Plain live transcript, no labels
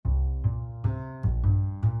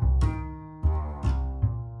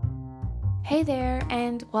Hey there,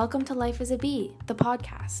 and welcome to Life as a Bee, the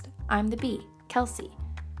podcast. I'm the bee, Kelsey.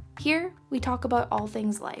 Here, we talk about all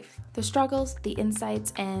things life, the struggles, the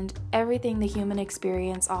insights, and everything the human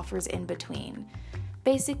experience offers in between.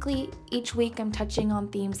 Basically, each week I'm touching on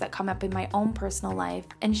themes that come up in my own personal life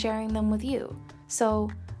and sharing them with you.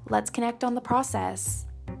 So, let's connect on the process.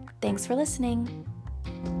 Thanks for listening.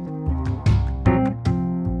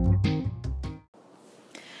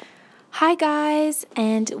 Hi guys,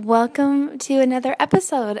 and welcome to another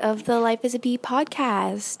episode of the Life as a Bee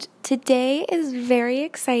podcast. Today is very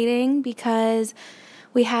exciting because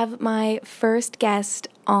we have my first guest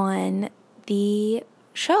on the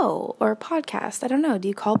show or podcast. I don't know, do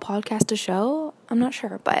you call podcast a show? I'm not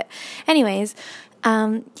sure, but anyways,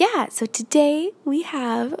 so today we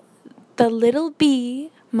have the little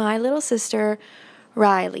bee, my little sister,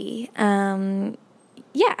 Riley.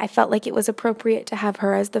 I felt like it was appropriate to have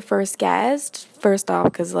her as the first guest. First off,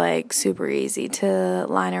 because super easy to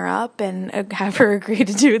line her up and have her agree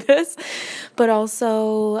to do this. But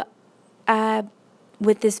also,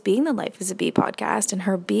 with this being the Life as a Bee podcast and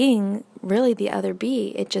her being really the other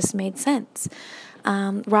bee, it just made sense.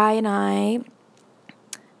 Rye and I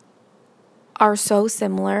are so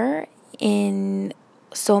similar in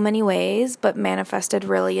so many ways, but manifested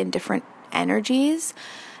really in different energies.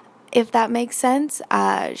 If that makes sense.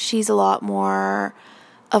 She's a lot more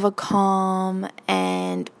of a calm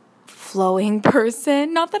and flowing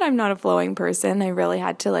person. Not that I'm not a flowing person. I really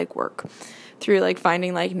had to work through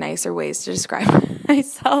finding nicer ways to describe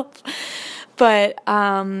myself. But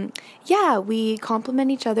we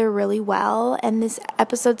complement each other really well. And this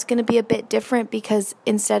episode's going to be a bit different because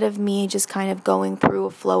instead of me just kind of going through a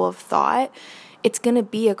flow of thought, it's going to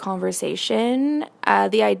be a conversation.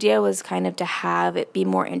 The idea was kind of to have it be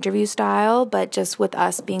more interview style, but just with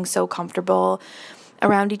us being so comfortable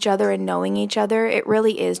around each other and knowing each other, it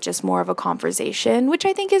really is just more of a conversation, which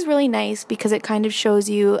I think is really nice because it kind of shows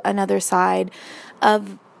you another side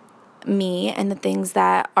of me and the things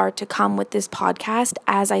that are to come with this podcast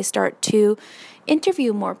as I start to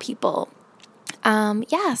interview more people.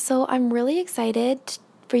 So I'm really excited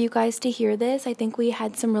for you guys to hear this. I think we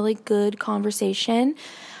had some really good conversation.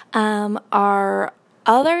 Our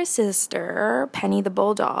other sister, Penny the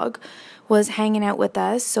Bulldog, was hanging out with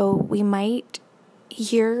us, so we might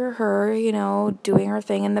hear her, doing her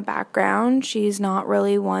thing in the background. She's not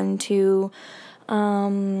really one to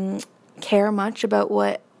care much about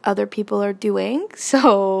what other people are doing,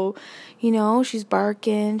 so, she's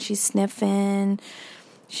barking, she's sniffing,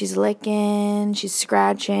 she's licking, she's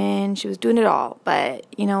scratching, she was doing it all. But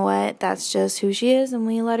you know what? That's just who she is, and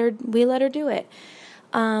we let her do it.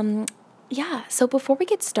 So before we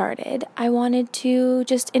get started, I wanted to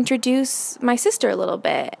just introduce my sister a little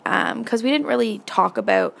bit, because we didn't really talk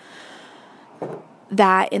about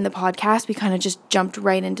that in the podcast. We kind of just jumped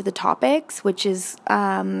right into the topics, which is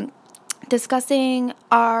discussing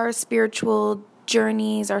our spiritual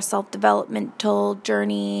journeys, our self-developmental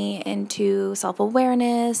journey into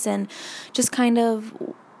self-awareness, and just kind of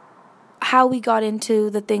how we got into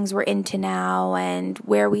the things we're into now and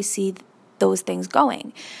where we see those things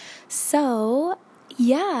going. So,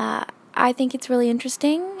 I think it's really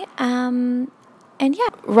interesting.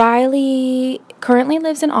 Riley currently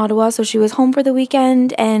lives in Ottawa, so she was home for the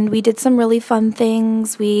weekend, and we did some really fun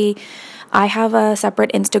things. I have a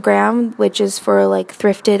separate Instagram, which is for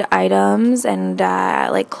thrifted items and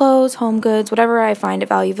clothes, home goods, whatever I find at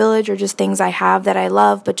Value Village, or just things I have that I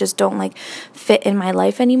love but just don't fit in my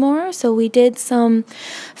life anymore. So we did some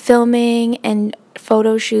filming and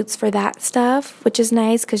photo shoots for that stuff, which is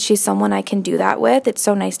nice because she's someone I can do that with. It's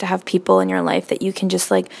so nice to have people in your life that you can just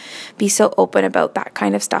be so open about that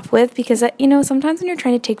kind of stuff with, because sometimes when you're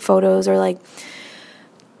trying to take photos or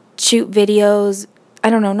shoot videos, I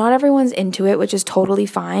don't know, not everyone's into it, which is totally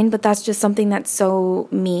fine, but that's just something that's so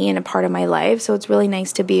me and a part of my life. So it's really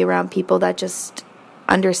nice to be around people that just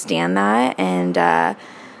understand that and,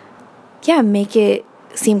 make it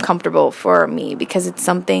seem comfortable for me, because it's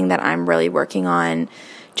something that I'm really working on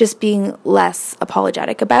just being less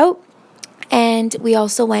apologetic about. And we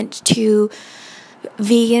also went to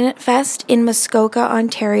Vegan Fest in Muskoka,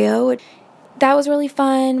 Ontario. That was really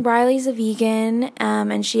fun. Riley's a vegan,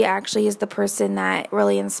 and she actually is the person that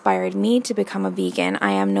really inspired me to become a vegan.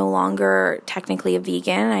 I am no longer technically a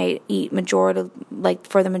vegan. I eat for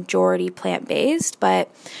the majority plant-based,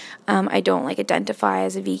 but I don't identify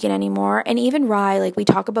as a vegan anymore. And even Rye, we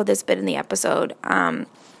talk about this bit in the episode,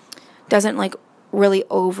 doesn't really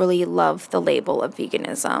overly love the label of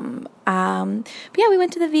veganism. We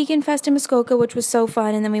went to the Vegan Fest in Muskoka, which was so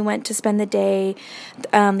fun, and then we went to spend the day,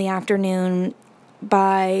 the afternoon,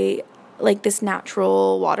 by like this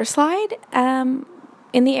natural water slide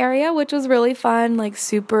in the area, which was really fun, like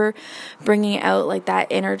super bringing out like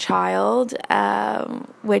that inner child,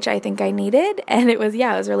 which I think I needed. And it was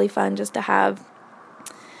really fun just to have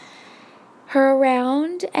her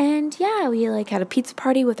around. And we like had a pizza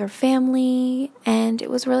party with her family, and it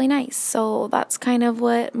was really nice. So that's kind of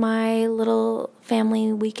what my little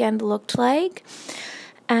family weekend looked like.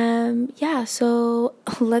 So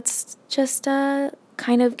let's just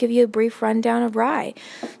kind of give you a brief rundown of Rye.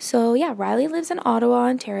 So Riley lives in Ottawa,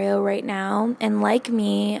 Ontario right now, and like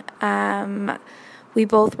me, we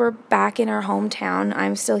both were back in our hometown.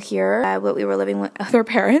 I'm still here, but we were living with other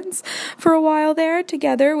parents for a while there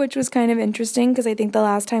together, which was kind of interesting because I think the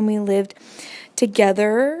last time we lived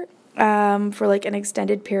together for like an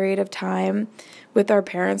extended period of time with our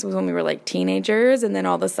parents was when we were like teenagers, and then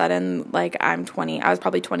all of a sudden, like I'm 20, I was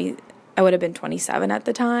probably 20, I would have been 27 at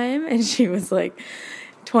the time, and she was like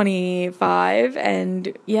 25,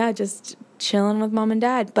 and just chilling with mom and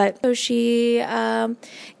dad. But so she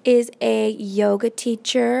is a yoga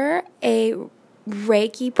teacher, a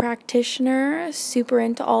Reiki practitioner, super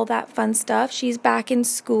into all that fun stuff. She's back in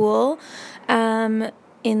school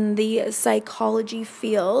in the psychology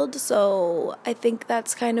field, so I think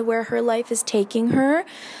that's kind of where her life is taking her.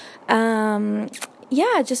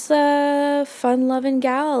 Just a fun-loving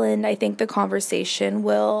gal, and I think the conversation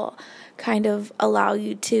will kind of allow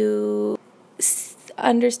you to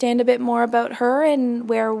understand a bit more about her and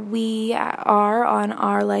where we are on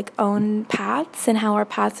our like own paths and how our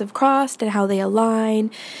paths have crossed and how they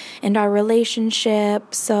align and our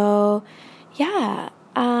relationship. So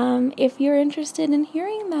if you're interested in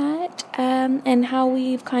hearing that and how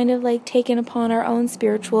we've kind of like taken upon our own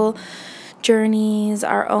spiritual journeys,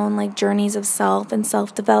 our own like journeys of self and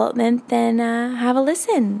self-development, then have a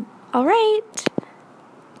listen. All right.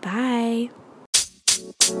 Bye.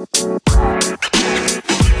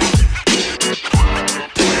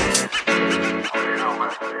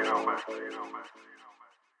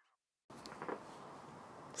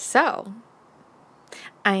 So,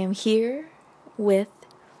 I am here with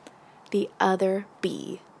the other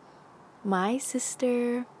B, my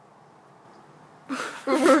sister,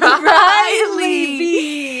 Riley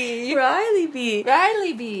B.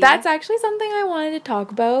 Riley B. That's actually something I wanted to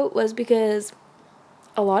talk about, was because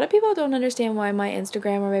a lot of people don't understand why my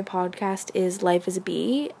Instagram or my podcast is Life is a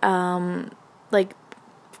Bee. Like,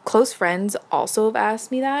 close friends also have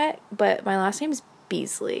asked me that, but my last name is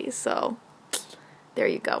Beasley, so there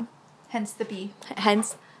you go. Hence the B.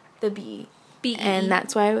 Hence the B. B. And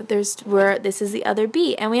that's why this is the other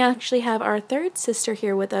B. And we actually have our third sister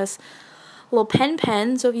here with us, little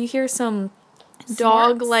Pen. So if you hear some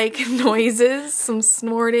dog-like noises, some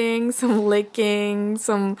snorting, some licking,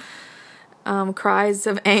 some cries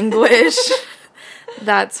of anguish,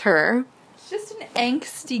 that's her. She's just an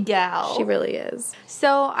angsty gal. She really is.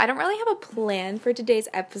 So I don't really have a plan for today's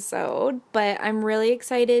episode, but I'm really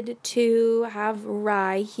excited to have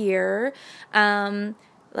Rye here.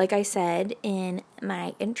 Like I said in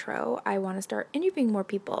my intro, I want to start interviewing more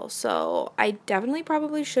people. So I definitely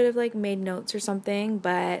probably should have like made notes or something,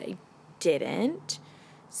 but I didn't.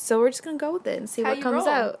 So we're just going to go with it and see what comes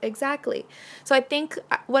out. Exactly. So I think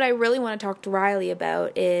what I really want to talk to Riley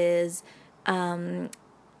about is kind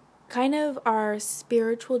of our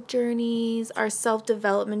spiritual journeys, our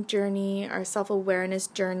self-development journey, our self-awareness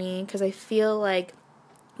journey, because I feel like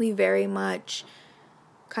we very much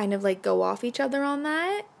kind of like go off each other on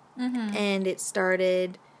that. Mm-hmm. And it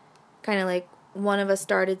started kind of like one of us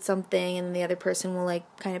started something and the other person will like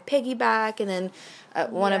kind of piggyback, and then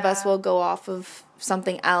one of us will go off of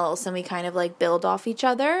something else and we kind of like build off each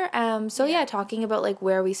other. Talking about like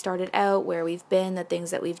where we started out, where we've been, the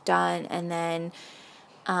things that we've done, and then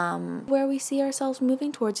where we see ourselves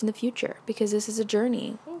moving towards in the future, because this is a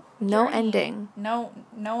journey. No ending. No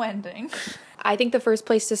ending. I think the first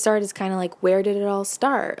place to start is kind of like, where did it all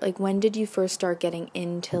start? Like, when did you first start getting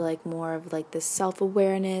into like more of like this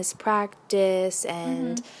self-awareness practice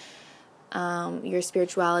and your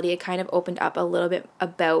spirituality? It kind of opened up a little bit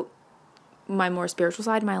about my more spiritual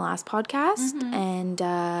side, my last podcast. And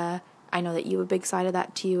I know that you have a big side of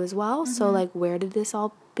that to you as well. So like, where did this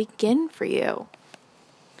all begin for you?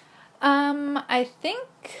 I think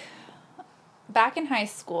back in high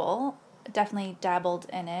school, definitely dabbled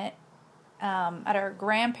in it. At our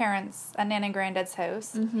grandparents' and Nan and Granddad's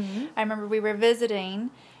house. I remember we were visiting,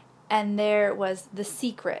 and there was The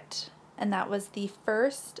Secret, and that was the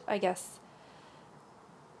first, I guess,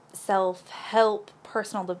 self-help,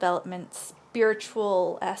 personal development,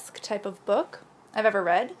 spiritual-esque type of book I've ever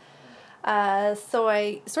read. So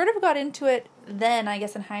I sort of got into it then, I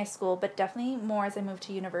guess, in high school, but definitely more as I moved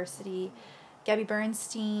to university. Gabby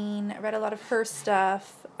Bernstein, I read a lot of her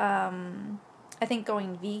stuff. I think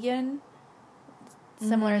going vegan,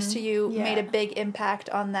 similar as to you, made a big impact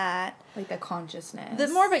on that. Like the consciousness.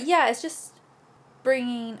 It's just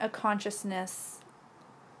bringing a consciousness.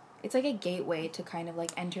 It's like a gateway to kind of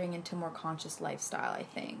like entering into a more conscious lifestyle, I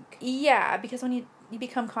think. Yeah, because when you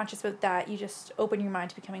become conscious about that, you just open your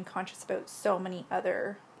mind to becoming conscious about so many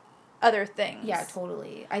other things. Yeah,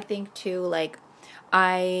 totally. I think too, like,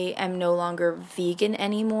 I am no longer vegan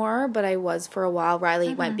anymore, but I was for a while.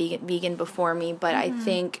 Riley went vegan before me, but I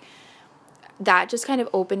think that just kind of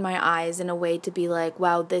opened my eyes in a way to be like,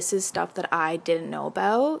 wow, this is stuff that I didn't know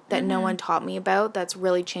about, that no one taught me about, that's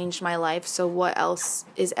really changed my life. So what else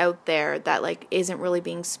is out there that, like, isn't really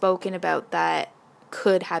being spoken about that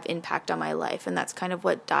could have impact on my life? And that's kind of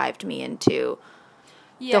what dived me into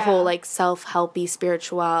the whole, like, self-helpy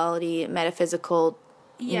spirituality, metaphysical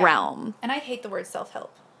realm. And I hate the word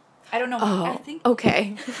self-help. I don't know. I think.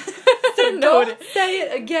 Okay. So don't say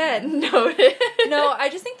it again. Noted. No, I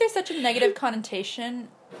just think there's such a negative connotation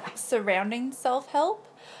surrounding self-help.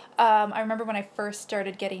 I remember when I first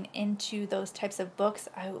started getting into those types of books,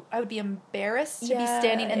 I would be embarrassed to be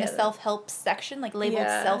standing in the self-help section, like labeled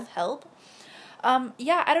self-help.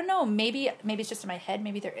 I don't know. Maybe it's just in my head.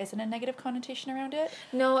 Maybe there isn't a negative connotation around it.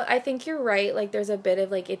 No, I think you're right. Like, there's a bit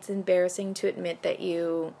of, like, it's embarrassing to admit that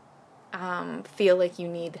you feel like you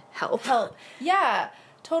need help. Yeah,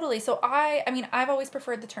 totally. So I've always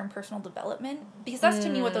preferred the term personal development because that's to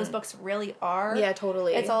me what those books really are. Yeah,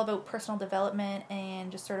 totally. It's all about personal development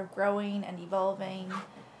and just sort of growing and evolving.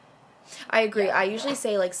 I agree. I usually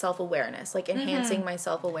say, like, self-awareness, like enhancing my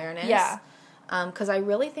self-awareness. Yeah. Because I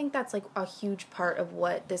really think that's, like, a huge part of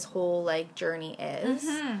what this whole, like, journey is.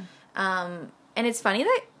 And it's funny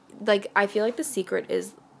that, like, I feel like The Secret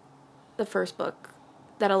is the first book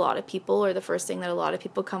that a lot of people, or the first thing that a lot of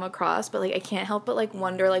people come across, but, like, I can't help but, like,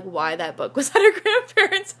 wonder, like, why that book was at our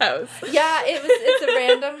grandparents' house. Yeah, it's a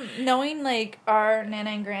random, knowing, like, our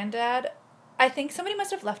Nana and Granddad, I think somebody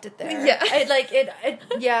must have left it there. Yeah.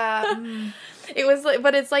 It was, like,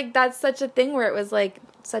 but it's, like, that's such a thing where it was, like,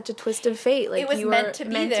 such a twist of fate. Like, it was you meant were to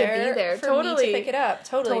be meant there to be there. For Totally. me to pick it up.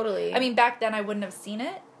 Totally. I mean, back then I wouldn't have seen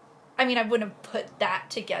it. I mean, I wouldn't have put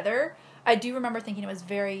that together. I do remember thinking it was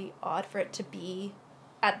very odd for it to be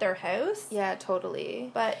at their house. Yeah,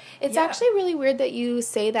 totally. But it's actually really weird that you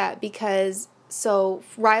say that, because so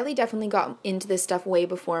Riley definitely got into this stuff way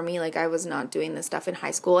before me. Like, I was not doing this stuff in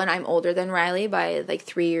high school, and I'm older than Riley by, like,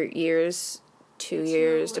 3 years, 2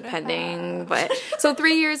 years, depending. But so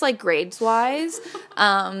 3 years, like, grades wise.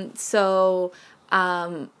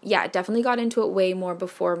 Definitely got into it way more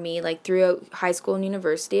before me. Like, throughout high school and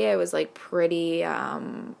university, I was, like, pretty,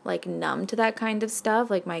 like, numb to that kind of stuff.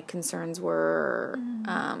 Like, my concerns were,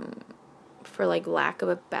 for, like, lack of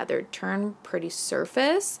a better term, pretty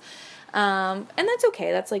surface. And that's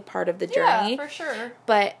okay. That's, like, part of the journey. Yeah, for sure.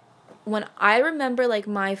 But when I remember, like,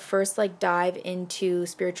 my first, like, dive into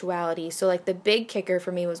spirituality, so, like, the big kicker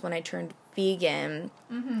for me was when I turned vegan.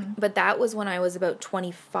 But that was when I was about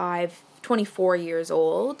 24 years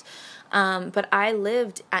old. But I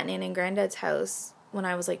lived at Nana and Granddad's house when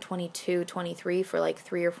I was, like, 22, 23 for, like,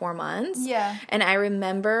 3 or 4 months. Yeah. And I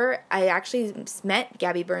remember I actually met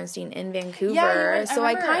Gabby Bernstein in Vancouver. Yeah, so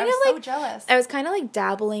I kind of, like, so jealous. I was kind of, like,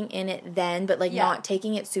 dabbling in it then, but, like, not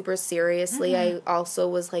taking it super seriously. I also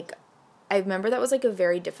was, like, I remember that was, like, a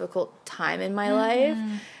very difficult time in my life.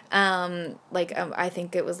 I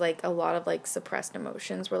think it was, like, a lot of, like, suppressed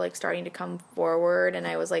emotions were, like, starting to come forward, and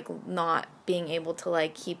I was, like, not being able to,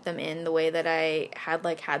 like, keep them in the way that I had,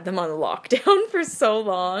 like, had them on lockdown for so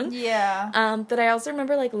long. Yeah. But I also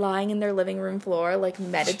remember, like, lying in their living room floor, like,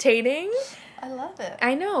 meditating. I love it.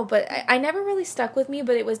 I know, but I never really stuck with me,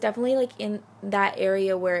 but it was definitely, like, in that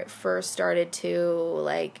area where it first started to,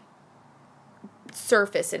 like,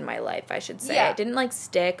 surface in my life, I should say. Yeah. It didn't, like,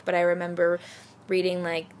 stick, but I remember reading,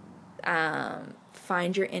 like,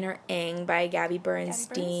 Find Your Inner Aang by Gabby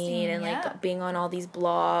Bernstein and, like, being on all these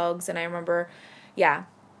blogs, and I remember,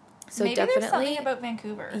 so maybe definitely there's something about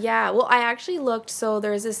Vancouver. Yeah, well, I actually looked, so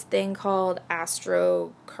there's this thing called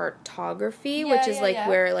astrocartography, which is, like,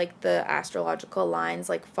 where, like, the astrological lines,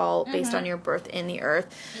 like, fall based on your birth in the earth.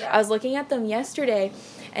 I was looking at them yesterday,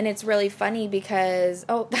 and it's really funny because,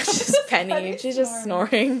 that's just Penny. She's just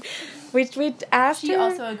snoring. We asked her. She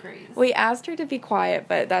also agrees. We asked her to be quiet,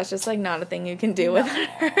 but that's just, like, not a thing you can do with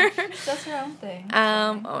her. That's her own thing.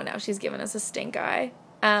 Now she's giving us a stink eye.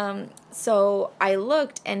 So I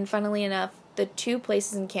looked, and funnily enough, the two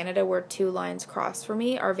places in Canada where two lines cross for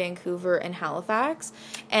me are Vancouver and Halifax.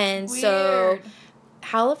 And so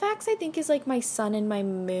Halifax, I think, is like my sun and my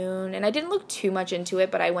moon, and I didn't look too much into it,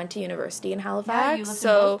 but I went to university in Halifax. Yeah, you lived in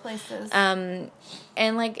both places.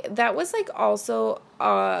 And like that was like also,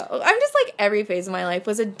 I'm just like every phase of my life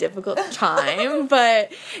was a difficult time,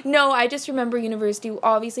 but no, I just remember university.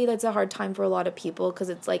 Obviously, that's a hard time for a lot of people because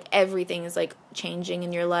it's like everything is like changing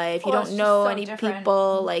in your life. You don't know any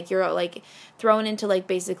people. Like you're like thrown into like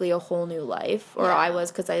basically a whole new life, or I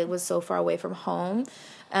was because I was so far away from home.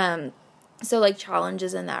 So, like,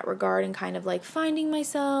 challenges in that regard and kind of, like, finding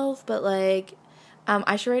myself. But, like,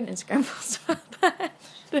 I should write an Instagram post about that.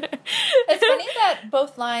 It's funny that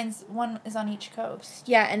both lines, one is on each coast.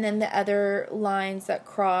 Yeah, and then the other lines that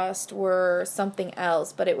crossed were something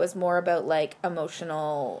else. But it was more about, like,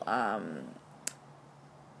 emotional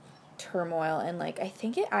turmoil. And, like, I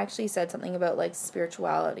think it actually said something about, like,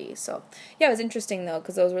 spirituality. So, yeah, it was interesting, though,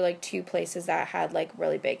 because those were, like, two places that had, like,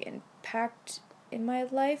 really big impact in my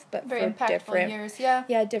life, but very for impactful different years,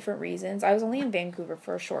 different reasons. I was only in Vancouver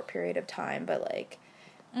for a short period of time, but like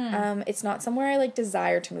it's not somewhere I like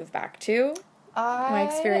desire to move back to. My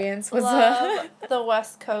experience was love the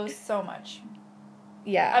West Coast so much.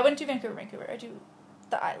 Yeah. I wouldn't do Vancouver. I do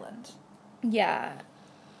the island. Yeah.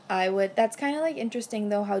 I would. That's kind of like interesting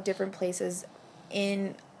though how different places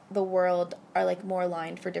in the world are like more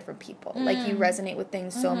aligned for different people. Like you resonate with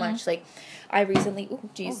things so much. Like I recently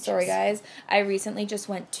sorry guys. I recently just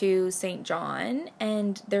went to St. John,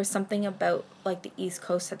 and there's something about like the East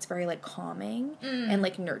Coast that's very like calming and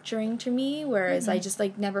like nurturing to me, whereas I just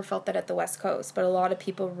like never felt that at the West Coast. But a lot of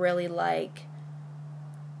people really like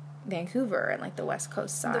Vancouver and like the West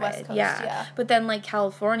Coast side. The West Coast, yeah. But then like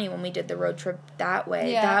California, when we did the road trip that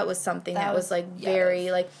way, that was something that was like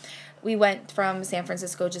very like we went from San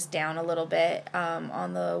Francisco just down a little bit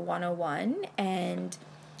on the 101, and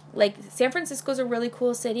like San Francisco's a really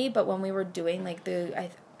cool city, but when we were doing like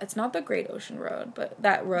it's not the Great Ocean Road, but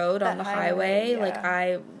that road on the highway, like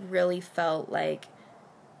I really felt like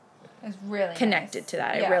it was really connected to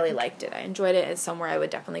that. I really liked it. I enjoyed it. It's somewhere I would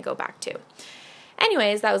definitely go back to.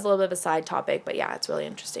 Anyways, that was a little bit of a side topic, but yeah, it's really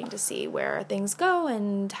interesting to see where things go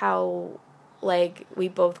and how like we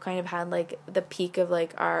both kind of had like the peak of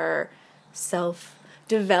like our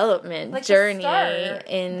self-development like journey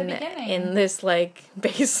in this like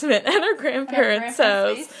basement at our grandparents'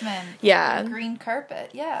 house. Basement. Yeah. Green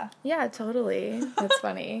carpet. Yeah. Yeah, totally. That's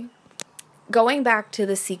funny. Going back to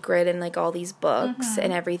The Secret and like all these books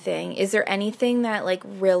and everything, is there anything that like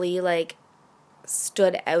really like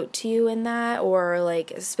stood out to you in that, or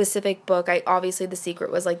like a specific book? Obviously The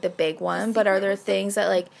Secret was like the big one, but are there things that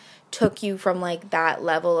like took you from like that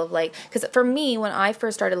level of like, because for me when I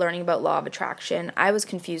first started learning about law of attraction, I was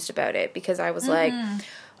confused about it because I was like,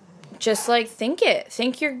 just like think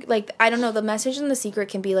you're like, I don't know, the message in The Secret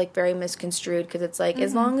can be like very misconstrued because it's like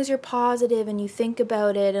as long as you're positive and you think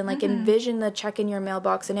about it and like envision the check in your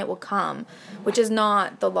mailbox and it will come, which is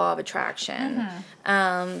not the law of attraction.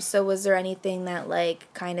 So was there anything that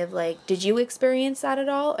like kind of like, did you experience that at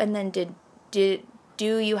all? And then do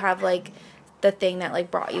you have like the thing that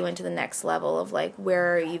like brought you into the next level of like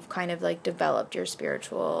where you've kind of like developed your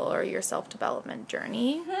spiritual or your self-development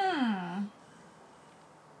journey?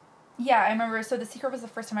 Yeah, I remember, so The Secret was the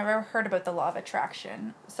first time I ever heard about the law of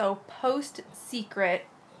attraction. So post-Secret,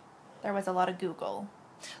 there was a lot of Google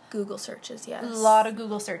searches, yes. A lot of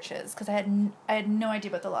Google searches, because I had no idea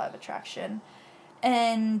about the law of attraction.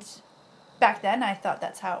 And back then, I thought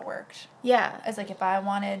that's how it worked. Yeah. It's like if I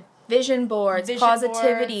wanted vision boards,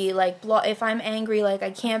 positivity, like if I'm angry, like I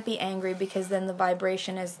can't be angry because then the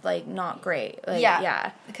vibration is like not great. Like,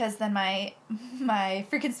 yeah. Because then my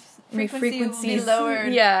frequency will be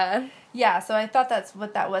lowered. Yeah. Yeah, so I thought that's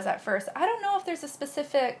what that was at first. I don't know if there's a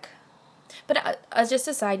specific... But as just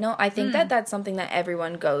a side note, I think that that's something that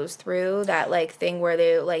everyone goes through, that like thing where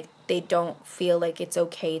they don't feel like it's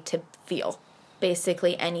okay to feel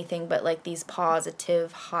basically anything but like these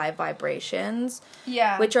positive high vibrations,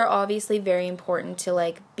 which are obviously very important to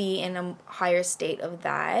like be in a higher state of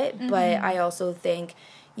that, but I also think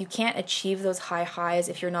you can't achieve those high highs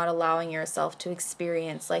if you're not allowing yourself to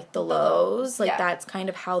experience like the lows. Like that's kind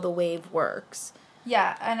of how the wave works.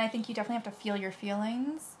 Yeah, and I think you definitely have to feel your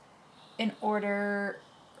feelings in order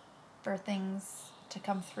for things to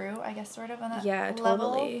come through, I guess, sort of on that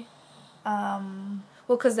level. Totally.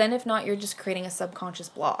 Well, because then if not, you're just creating a subconscious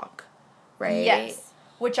block, right? Yes,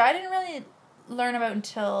 which I didn't really learn about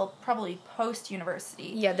until probably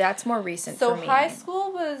post-university. Yeah, that's more recent for me. So high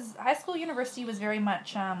school, university was very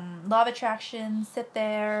much law of attraction, sit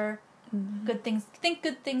there, good things, think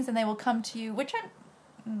good things, and they will come to you, which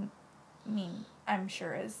mean, I'm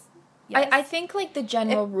sure is yes. I think, like, the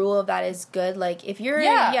general rule of that is good. Like, if you're,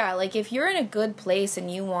 like, if you're in a good place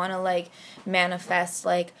and you want to, like, manifest,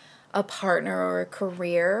 like, a partner or a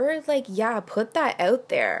career, like, put that out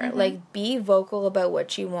there. Mm-hmm. Like, be vocal about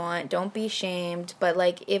what you want. Don't be shamed. But,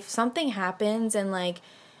 like, if something happens and, like,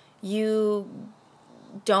 you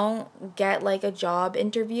don't get, like, a job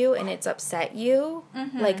interview and it's upset you,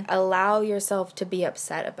 like, allow yourself to be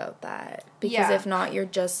upset about that. Because if not, you're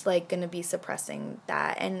just, like, going to be suppressing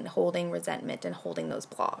that and holding resentment and holding those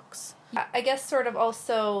blocks. I guess sort of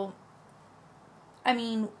also, I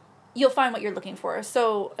mean, you'll find what you're looking for.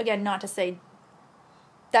 So, again, not to say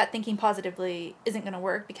that thinking positively isn't going to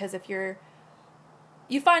work, because if you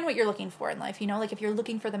find what you're looking for in life, you know? Like, if you're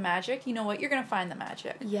looking for the magic, you know what? You're going to find the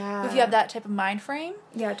magic. Yeah. If you have that type of mind frame.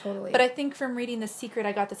 Yeah, totally. But I think from reading The Secret,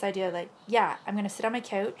 I got this idea, like, I'm going to sit on my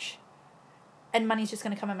couch, and money's just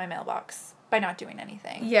going to come in my mailbox by not doing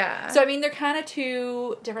anything. Yeah. So, I mean, they're kind of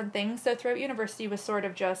two different things. So, throughout university was sort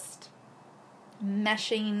of just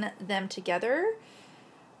meshing them together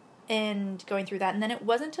and going through that. And then it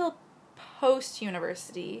wasn't until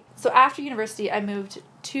post-university. So after university, I moved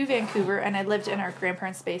to Vancouver, and I lived in our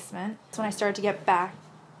grandparents' basement. That's when I started to get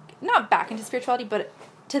not back into spirituality, but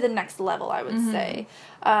to the next level, I would say.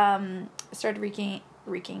 Started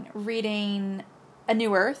reading A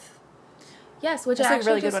New Earth. Yes, which I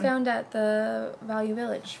actually just found at the Value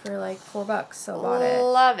Village for like $4, so bought it.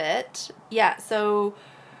 Love it. Yeah, so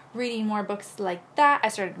reading more books like that. I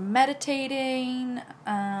started meditating,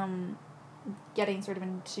 getting sort of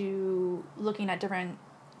into looking at different,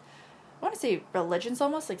 I want to say religions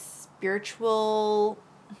almost, like spiritual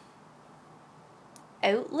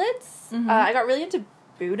outlets. I got really into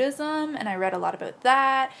Buddhism, and I read a lot about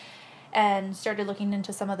that, and started looking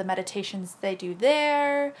into some of the meditations they do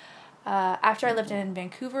there. After I lived in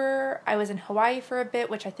Vancouver, I was in Hawaii for a bit,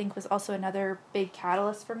 which I think was also another big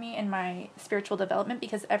catalyst for me in my spiritual development,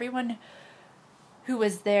 because everyone who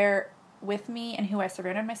was there with me and who I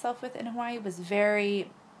surrounded myself with in Hawaii was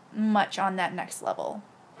very much on that next level.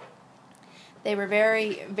 They were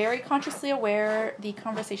very, very consciously aware. The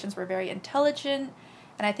conversations were very intelligent,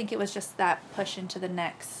 and I think it was just that push into the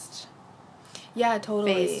next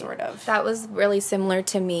phase, sort of. That was really similar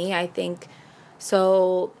to me, I think.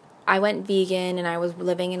 So I went vegan, and I was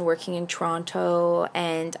living and working in Toronto,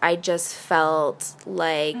 and I just felt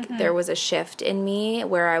like there was a shift in me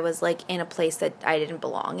where I was like in a place that I didn't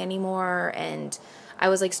belong anymore, and I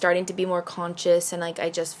was like starting to be more conscious, and like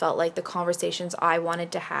I just felt like the conversations I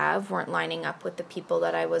wanted to have weren't lining up with the people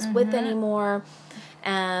that I was with anymore.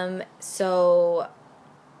 So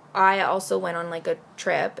I also went on like a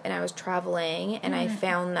trip, and I was traveling, and I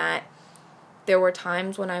found that there were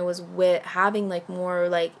times when I was having like more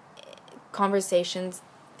like conversations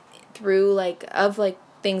through like of like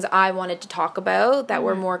things I wanted to talk about that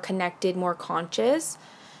were more connected, more conscious.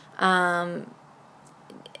 And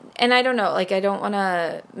I don't know, like I don't want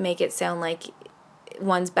to make it sound like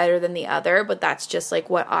one's better than the other, but that's just like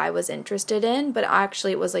what I was interested in. But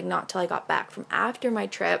actually it was like not till I got back from after my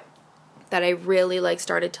trip that I really like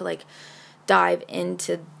started to like dive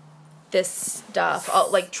into this stuff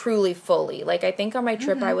like truly fully. Like I think on my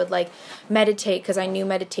trip I would like meditate because I knew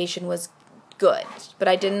meditation was good, but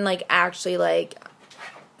I didn't like actually like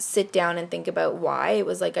sit down and think about why. It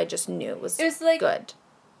was like I just knew it was like good.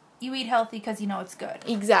 You eat healthy because you know it's good.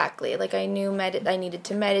 Exactly. Like I knew I needed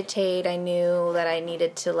to meditate. I knew that I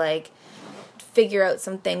needed to like figure out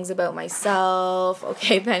some things about myself.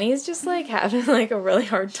 Okay, Penny's just like having like a really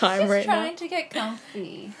hard time right now. She's trying to get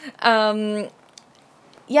comfy.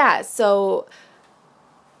 Yeah, so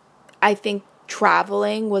I think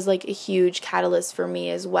traveling was like a huge catalyst for me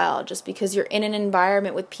as well, just because you're in an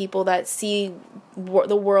environment with people that see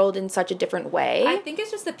the world in such a different way. I think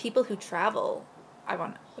it's just the people who travel, I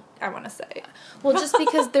want to say. Well, just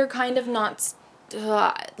because they're kind of not,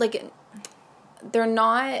 like,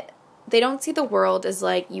 they don't see the world as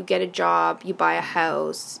like you get a job, you buy a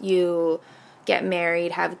house, you get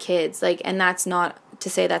married, have kids, like, and that's not to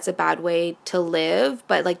say that's a bad way to live,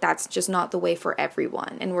 but like that's just not the way for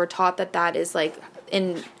everyone. And we're taught that is like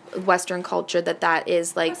in Western culture that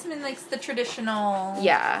is like the traditional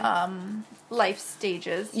life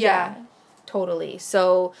stages. Yeah. Totally.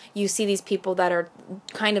 So you see these people that are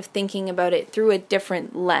kind of thinking about it through a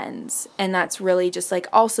different lens. And that's really just like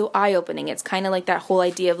also eye-opening. It's kind of like that whole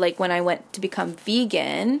idea of like when I went to become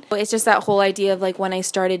vegan. It's just that whole idea of like when I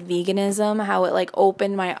started veganism, how it like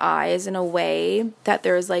opened my eyes in a way that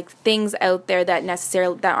there's like things out there that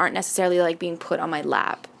aren't necessarily like being put on my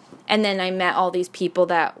lap. And then I met all these people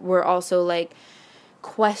that were also like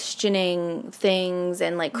questioning things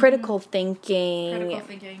and like critical thinking. Critical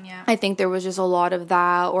thinking, yeah. I think there was just a lot of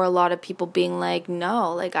that, or a lot of people being like,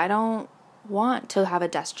 no, like I don't want to have a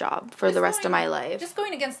desk job for the rest of my life. Just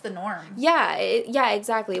going against the norm. Yeah,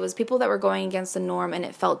 exactly. It was people that were going against the norm, and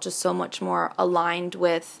it felt just so much more aligned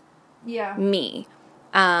with me.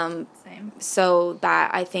 Same. So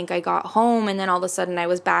that I think I got home, and then all of a sudden I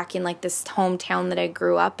was back in like this hometown that I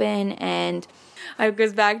grew up in, and I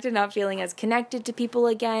was back to not feeling as connected to people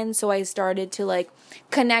again. So I started to like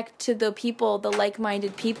connect to the people, the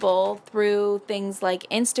like-minded people, through things like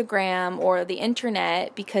Instagram or the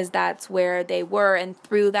internet, because that's where they were. And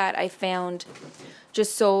through that I found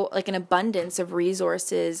just so like an abundance of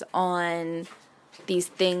resources on these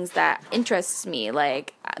things that interests me,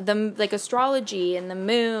 like astrology and the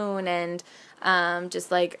moon, and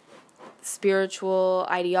just like spiritual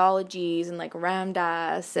ideologies, and like Ram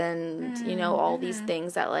Dass, and you know, all these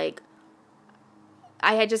things that like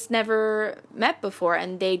I had just never met before,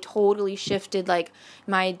 and they totally shifted like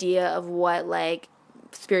my idea of what like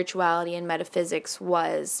spirituality and metaphysics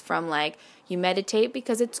was, from like you meditate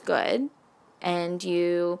because it's good, and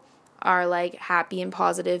you are like happy and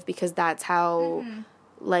positive because that's how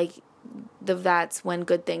like that's when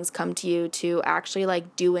good things come to you, to actually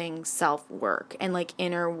like doing self work and like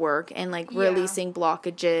inner work, and like releasing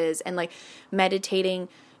blockages, and like meditating,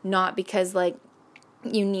 not because like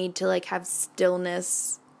you need to like have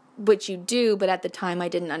stillness, which you do, but at the time I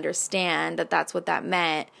didn't understand that that's what that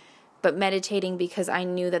meant, but meditating because I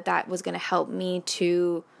knew that that was going to help me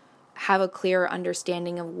to have a clearer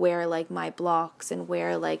understanding of where like my blocks and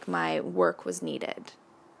where like my work was needed,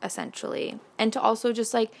 essentially. And to also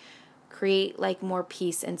just like create like more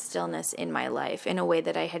peace and stillness in my life in a way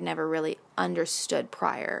that I had never really understood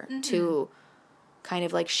prior to kind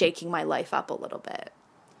of like shaking my life up a little bit.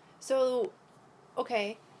 So,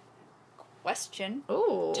 okay, question.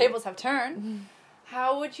 Ooh. Tables have turned.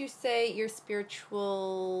 How would you say your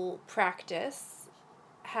spiritual practice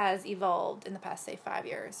has evolved in the past, say, 5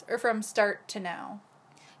 years, or from start to now?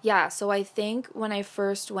 Yeah, so I think when I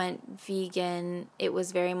first went vegan, it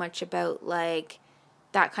was very much about like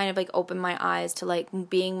that kind of like opened my eyes to like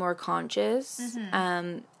being more conscious.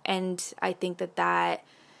 And I think that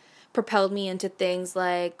propelled me into things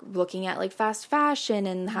like looking at like fast fashion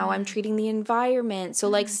and how I'm treating the environment. So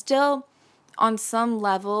like still on some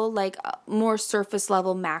level, like more surface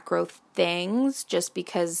level macro things, just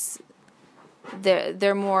because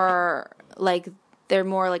they're more like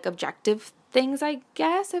objective things, I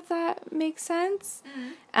guess, if that makes sense.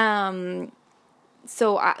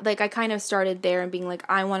 So I kind of started there and being like,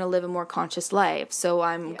 I want to live a more conscious life. So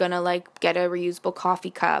I'm going to like get a reusable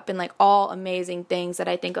coffee cup and like all amazing things that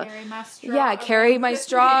I think, carry my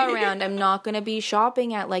straw around. I'm not going to be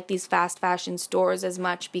shopping at like these fast fashion stores as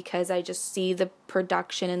much, because I just see the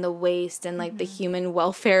production and the waste and like the human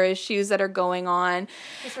welfare issues that are going on.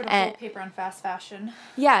 The sort of whole paper on fast fashion.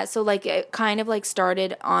 Yeah. So like it kind of like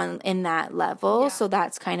started in that level. Yeah. So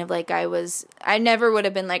that's kind of like I never would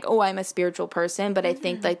have been like, oh, I'm a spiritual person. But I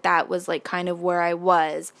think like that was like kind of where I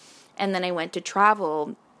was. And then I went to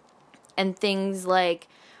travel, and things like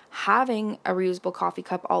having a reusable coffee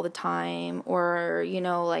cup all the time, or, you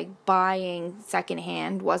know, like buying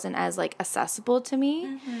secondhand wasn't as like accessible to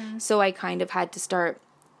me. So I kind of had to start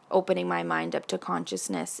opening my mind up to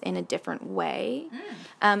consciousness in a different way.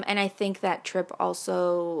 And I think that trip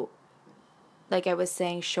also, like I was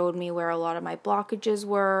saying, showed me where a lot of my blockages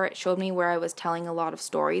were. It showed me where I was telling a lot of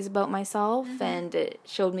stories about myself. And it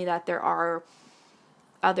showed me that there are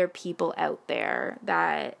other people out there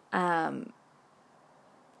that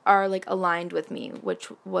are like aligned with me, which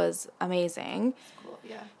was amazing. Cool,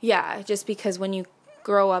 yeah. Yeah, just because when you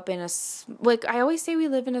grow up in like I always say we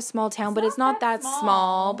live in a small town, but it's not that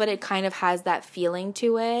small, but it kind of has that feeling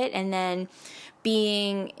to it. And then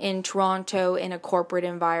being in Toronto in a corporate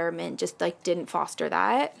environment just like didn't foster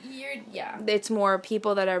that. It's more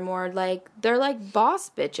people that are more like, they're like boss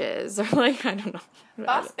bitches, or like, I don't know.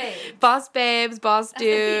 Boss babes. Boss babes, boss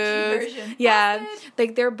dudes. Yeah. Boss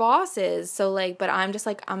like they're bosses. So like, but I'm just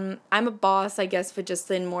like, I'm a boss, I guess, but just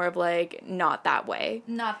in more of like, not that way.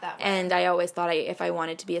 And I always thought if I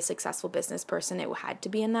wanted to be a successful business person, it had to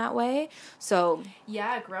be in that way. So.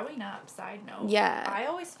 Yeah, growing up, side note. Yeah. I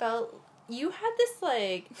always felt you had this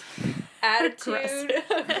like attitude,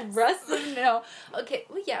 aggressive. No, okay,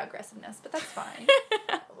 well, yeah, aggressiveness, but that's fine.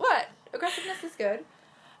 What? Aggressiveness is good.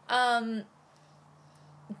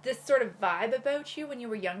 This sort of vibe about you when you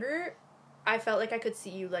were younger, I felt like I could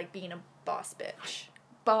see you like being a boss bitch.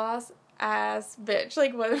 Boss ass bitch.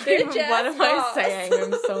 Like what am I saying?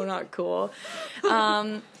 I'm so not cool.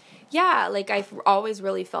 Yeah, like I've always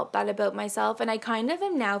really felt that about myself, and I kind of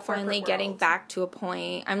am now finally getting back to a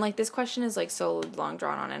point. I'm like, this question is like so long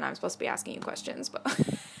drawn on, and I'm supposed to be asking you questions, but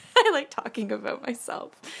I like talking about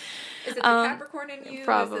myself. Is it the Capricorn in you?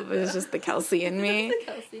 Probably it's just the Kelsey in me. It's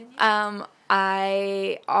the Kelsey in you.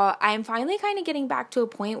 I'm finally kind of getting back to a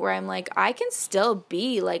point where I'm like, I can still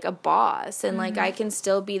be like a boss, and like I can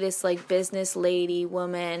still be this like business lady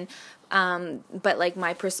woman. But like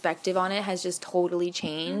my perspective on it has just totally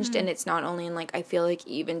changed, and it's not only in like, I feel like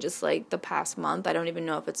even just like the past month, I don't even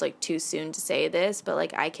know if it's like too soon to say this, but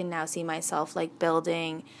like I can now see myself like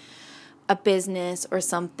building a business or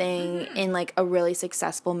something in like a really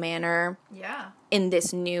successful manner. Yeah. In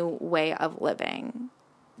this new way of living.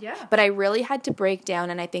 Yeah. But I really had to break down,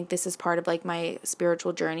 and I think this is part of like my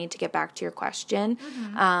spiritual journey, to get back to your question.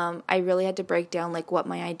 I really had to break down like what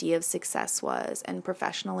my idea of success was, and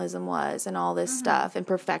professionalism was, and all this stuff, and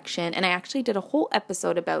perfection. And I actually did a whole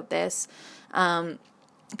episode about this. But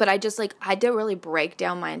I just like, I had to really break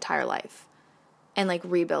down my entire life and like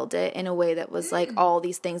rebuild it in a way that was like all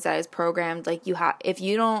these things that I was programmed. Like if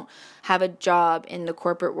you don't have a job in the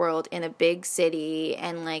corporate world in a big city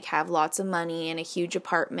and like have lots of money and a huge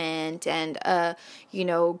apartment and a,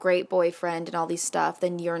 great boyfriend and all these stuff,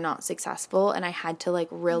 then you're not successful. And I had to like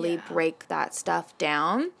really break that stuff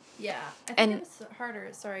down. Yeah. I think it was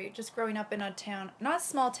harder, just growing up in a town, not a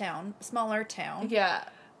small town, smaller town. Yeah.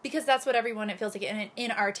 Because that's what everyone, it feels like, in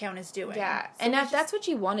our town is doing. Yeah, so and if that's what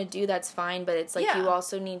you want to do, that's fine, but it's like you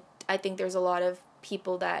also need, I think there's a lot of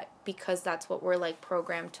people that, because that's what we're like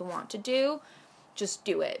programmed to want to do, just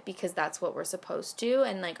do it because that's what we're supposed to.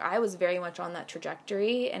 And like I was very much on that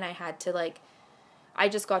trajectory, and I had to like, I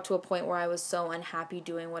just got to a point where I was so unhappy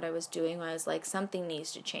doing what I was doing, where I was like, something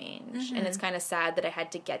needs to change. And it's kind of sad that I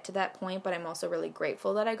had to get to that point, but I'm also really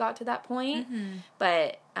grateful that I got to that point.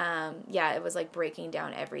 But it was like breaking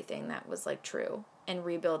down everything that was like true and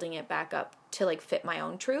rebuilding it back up to like fit my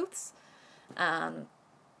own truths,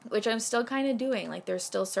 which I'm still kind of doing. Like there's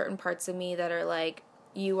still certain parts of me that are like,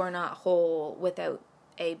 you are not whole without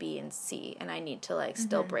A, B, and C, and I need to like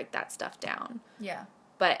still break that stuff down. Yeah.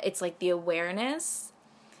 But it's like the awareness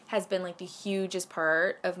has been like the hugest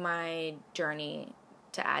part of my journey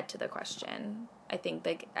to add to the question. I think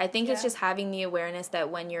it's just having the awareness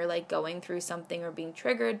that when you're like going through something or being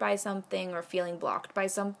triggered by something or feeling blocked by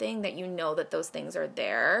something, that you know that those things are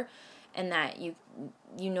there, and that you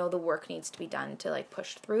know the work needs to be done to like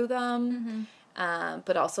push through them,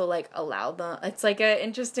 but also like allow them. It's like an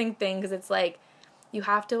interesting thing because it's like, you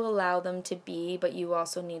have to allow them to be, but you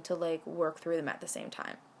also need to, like, work through them at the same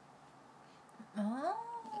time. Oh.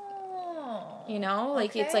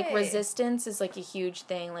 Like, it's, like, resistance is, like, a huge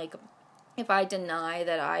thing. Like, if I deny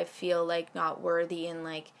that I feel, like, not worthy and,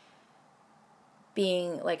 like,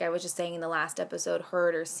 being, like I was just saying in the last episode,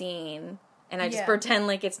 heard or seen, and I just pretend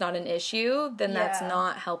like it's not an issue, then that's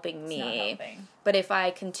not helping me. It's not helping. But if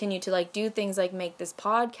I continue to, like, do things like make this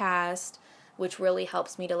podcast, which really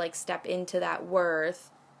helps me to, like, step into that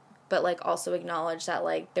worth, but, like, also acknowledge that,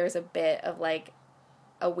 like, there's a bit of, like,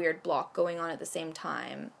 a weird block going on at the same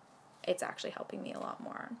time, it's actually helping me a lot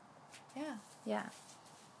more. Yeah. Yeah.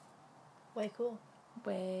 Way cool.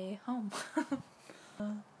 Way home.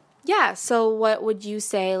 Yeah, so what would you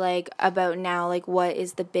say, like, about now, like, what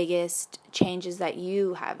is the biggest changes that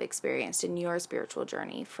you have experienced in your spiritual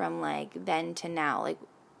journey from, like, then to now? Like,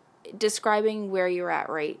 describing where you're at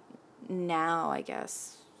right now, I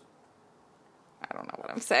guess. I don't know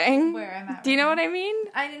what I'm saying. Where I'm at. Do you know what I mean?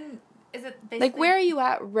 Is it basically... Like, where are you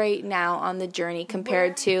at right now on the journey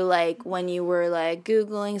compared to, like, when you were, like,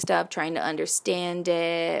 Googling stuff, trying to understand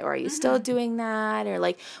it? Or are you still doing that? Or,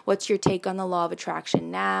 like, what's your take on the law of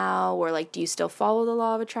attraction now? Or, like, do you still follow the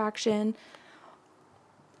law of attraction?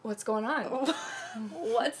 What's going on?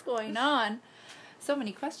 What's going on? So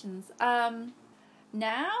many questions.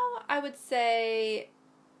 Now, I would say...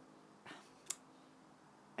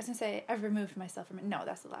 I was going to say, I've removed myself from it. No,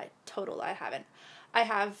 that's a lie. Total lie. I haven't. I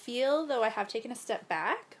have taken a step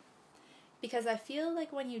back, because I feel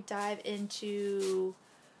like when you dive into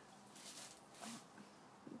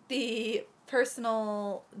the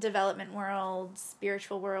personal development world,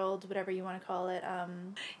 spiritual world, whatever you want to call it,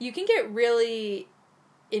 you can get really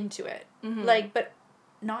into it. Like, but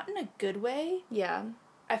not in a good way. Yeah.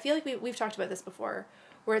 I feel like we've talked about this before,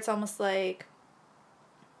 where it's almost like,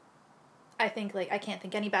 I think, like, I can't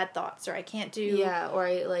think any bad thoughts, or I can't do... Yeah, or,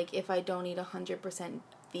 like, if I don't eat 100%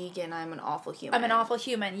 vegan, I'm an awful human. I'm an awful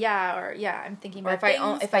human, yeah, or yeah, I'm thinking about if I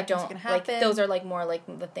don't, like, happen. those are, like, more, like,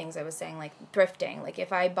 the things I was saying, like, thrifting. Like,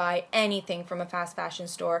 if I buy anything from a fast fashion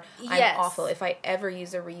store, Yes. I'm awful. If I ever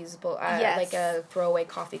use a reusable, Yes. like, a throwaway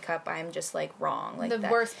coffee cup, I'm just, like, wrong. Like, the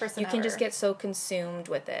worst person you can ever. just get so consumed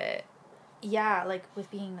with it. Yeah, like,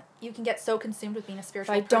 you can get so consumed with being a If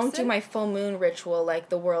spiritual I person. don't do my full moon ritual, like,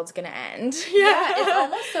 the world's gonna end. Yeah, it's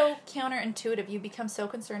almost so counterintuitive. You become so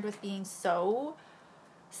concerned with being so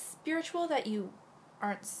spiritual that you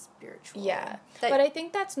aren't spiritual. Yeah. That, But I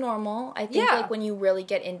think that's normal. I think, Yeah. like, when you really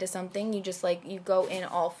get into something, you just, like, you go in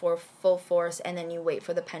all for full force, and then you wait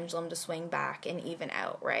for the pendulum to swing back and even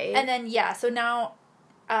out, right? and then, yeah, so now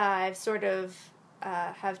I've sort of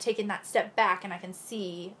have taken that step back, and I can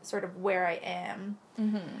see sort of where I am.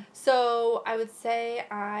 Mm-hmm. So I would say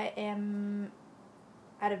I am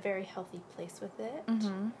at a very healthy place with it.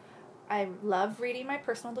 Mm-hmm. I love reading my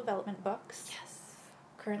personal development books. Yes.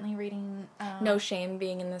 Currently reading... No shame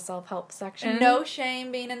being in the self-help section. No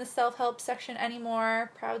shame being in the self-help section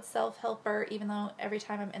anymore. Proud self-helper, even though every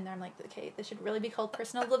time I'm in there, I'm like, okay, this should really be called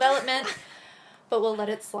personal development, but we'll let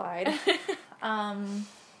it slide.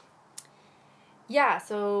 Yeah,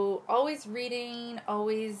 so always reading,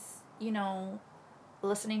 always,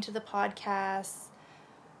 listening to the podcasts,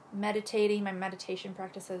 meditating. My meditation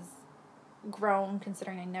practice has grown,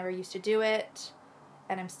 considering I never used to do it,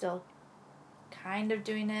 and I'm still kind of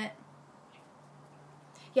doing it.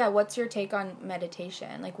 Yeah, what's your take on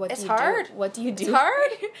meditation? Like, what It's do you hard. do? What do you do? It's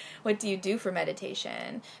hard. What do you do for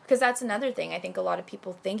meditation? Because that's another thing. I think a lot of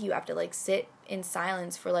people think you have to, like, sit in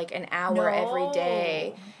silence for, like, an hour every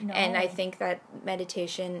day. No. And I think that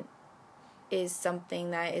meditation is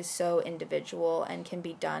something that is so individual and can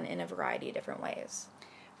be done in a variety of different ways.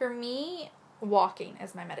 For me, walking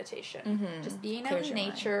is my meditation. Mm-hmm. Just being out Clears in your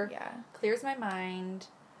mind. nature Yeah. clears my mind.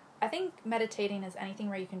 I think meditating is anything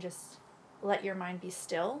where you can just let your mind be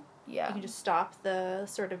still. Yeah. You can just stop the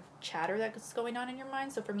sort of chatter that's going on in your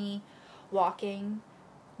mind. So for me, walking,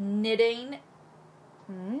 knitting,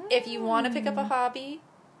 if you want to pick up a hobby,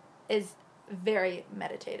 is very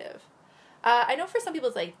meditative. I know for some people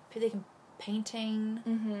it's like painting,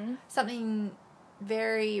 Mm-hmm. something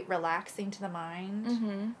very relaxing to the mind.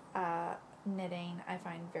 Mm-hmm. Knitting I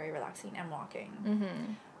find very relaxing, and walking.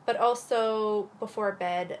 Mm-hmm. But also before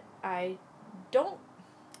bed, I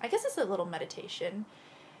guess it's a little meditation.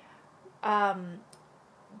 But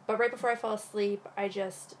right before I fall asleep, I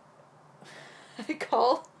just I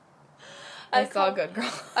call good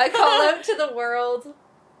girl. I call out to the world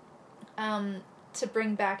to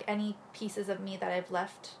bring back any pieces of me that I've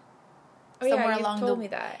left somewhere you along told me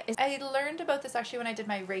that. I learned about this actually when I did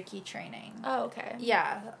my Reiki training. Oh, okay.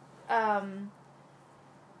 Yeah.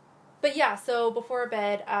 But yeah, so before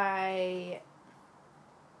bed, I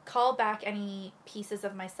call back any pieces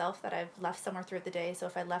of myself that I've left somewhere throughout the day. So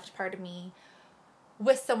if I left part of me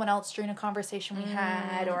with someone else during a conversation we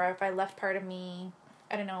had, or if I left part of me,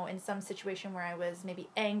 I don't know, in some situation where I was maybe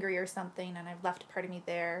angry or something and I've left part of me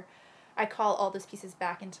there, I call all those pieces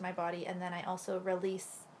back into my body, and then I also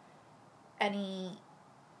release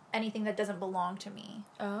anything that doesn't belong to me.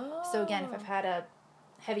 Oh. So again, if I've had a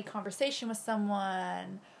heavy conversation with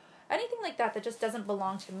someone, anything like that that just doesn't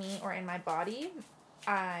belong to me or in my body,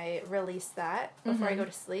 I release that before I go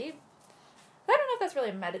to sleep. I don't know if that's really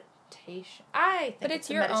a meditation. I think it's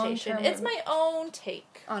your a own meditation. term It's of- my own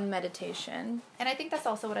take. on meditation. And I think that's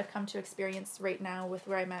also what I've come to experience right now with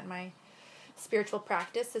where I'm at in my spiritual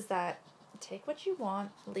practice, is that take what you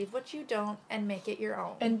want, leave what you don't, and make it your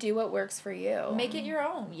own. And do what works for you. Make it your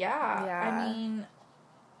own, yeah. Yeah. I mean,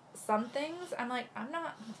 some things, I'm like, I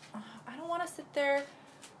don't want to sit there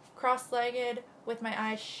cross-legged with my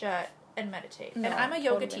eyes shut and meditate. No, and I'm a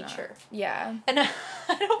yoga totally teacher. not. Yeah. And I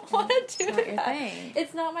don't want to do It's not your that. thing.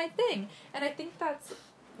 It's not my thing. And I think that's,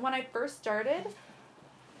 when I first started,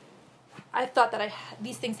 I thought that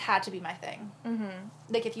these things had to be my thing. Mm-hmm.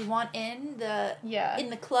 Like, if you want in the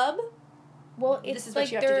club, Well, This it's is what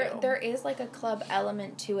like you have to do. there is like a club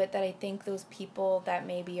element to it that I think those people that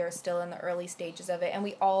maybe are still in the early stages of it, and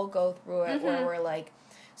we all go through it where we're like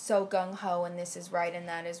so gung-ho and this is right and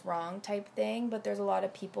that is wrong type thing, but there's a lot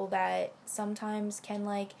of people that sometimes can,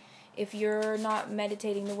 like, if you're not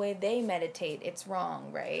meditating the way they meditate, it's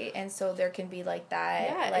wrong, right? And so there can be like that,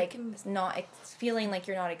 Yeah, it like can- feeling like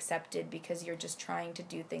you're not accepted because you're just trying to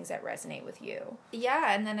do things that resonate with you.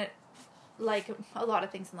 yeah, and then it, like a lot of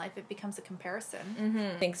things in life, it becomes a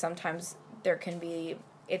comparison. I think sometimes there can be,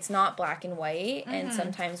 it's not black and white, and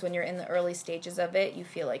sometimes when you're in the early stages of it, you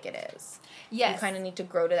feel like it is. Yes. You kind of need to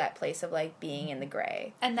grow to that place of, like, being in the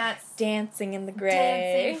gray. And that's Dancing in the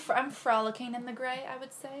gray. dancing. I'm frolicking in the gray, I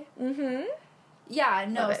would say. Mm-hmm. Yeah,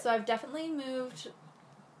 no, Love it. so I've definitely moved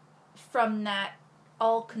from that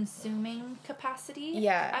all-consuming capacity.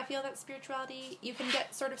 Yeah. I feel that spirituality you can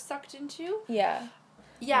get sort of sucked into. Yeah.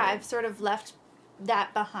 Yeah, I've sort of left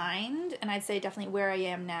that behind, and I'd say definitely where I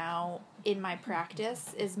am now in my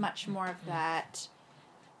practice is much more of that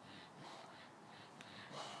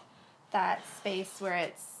space where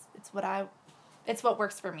it's what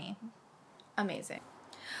works for me. Amazing.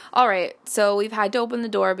 All right, so we've had to open the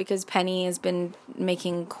door because Penny has been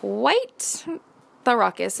making quite the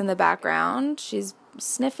ruckus in the background. She's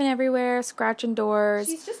sniffing everywhere, scratching doors.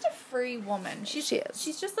 She's just a free woman. She is.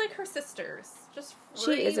 She's just like her sisters. Just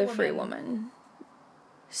free She is a free woman.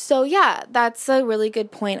 So yeah, that's a really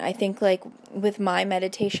good point. I think like with my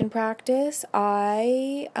meditation practice,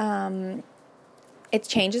 it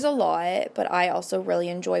changes a lot, but I also really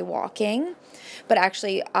enjoy walking. But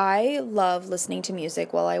actually, I love listening to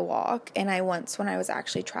music while I walk. And I once, when I was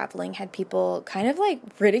actually traveling, had people kind of like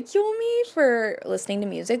ridicule me for listening to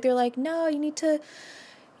music. They're like, no, you need to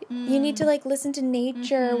like listen to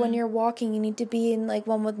nature when you're walking. You need to be in like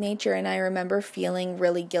one with nature. And I remember feeling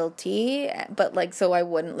really guilty, but like, so I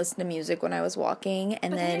wouldn't listen to music when I was walking.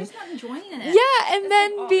 And then you're just not enjoying it. Yeah, and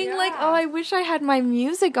then being like, oh, I wish I had my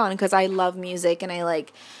music on, because I love music and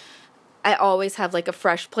I always have like a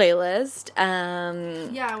fresh playlist.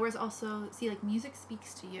 Yeah, whereas also, see, like music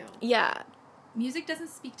speaks to you. Yeah. Music doesn't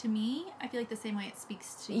speak to me, I feel like, the same way it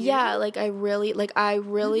speaks to you. Yeah, like I really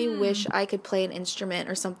wish I could play an instrument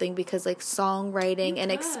or something, because like songwriting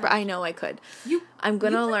I know I could. I'm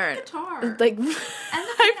gonna learn. The guitar. Like, and the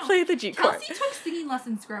I play the G chord. Kelsey took singing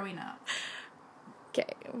lessons growing up.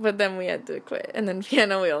 Okay, but then we had to quit, and then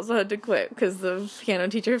piano we also had to quit because the piano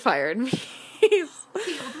teacher fired me. Okay,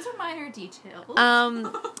 well, those are minor details.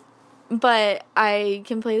 But I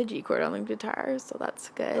can play the G chord on the guitar, so that's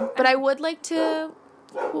good. But I would like to...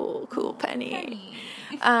 Cool, Penny.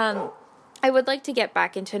 I would like to get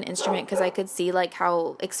back into an instrument, because I could see, like,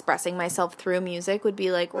 how expressing myself through music would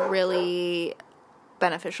be, like, really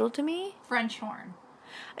beneficial to me. French horn.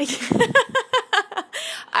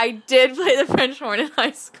 I did play the French horn in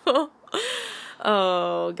high school.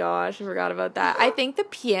 Oh, gosh, I forgot about that. I think the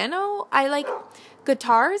piano,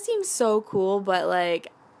 guitar seems so cool, but,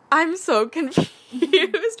 like... I'm so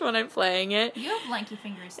confused when I'm playing it. You have lanky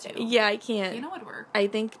fingers, too. Yeah, I can't. Piano would work. I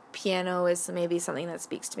think piano is maybe something that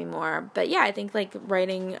speaks to me more. But yeah, I think like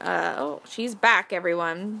writing, she's back,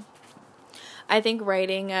 everyone. I think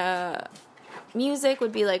writing music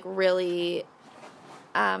would be like really,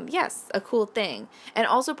 a cool thing. And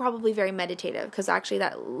also probably very meditative, because actually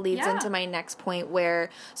that leads into my next point where,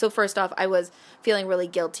 so first off, I was feeling really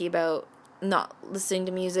guilty about not listening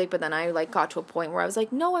to music, but then I like got to a point where I was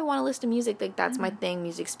like, no, I want to listen to music. Like, that's my thing.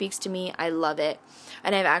 Music speaks to me. I love it.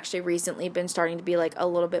 And I've actually recently been starting to be like a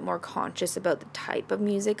little bit more conscious about the type of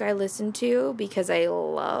music I listen to, because I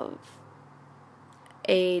love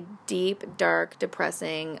a deep, dark,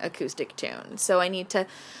 depressing acoustic tune. So I need to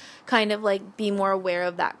kind of like be more aware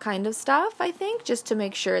of that kind of stuff, I think, just to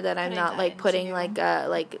make sure that I'm not like putting like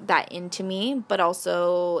that into me. But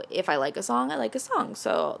also, if I like a song, I like a song.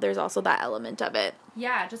 So there's also that element of it.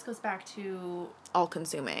 Yeah, it just goes back to all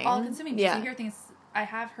consuming. Yeah. You hear things I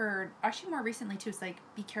have heard actually more recently too. It's like,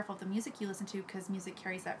 be careful of the music you listen to, because music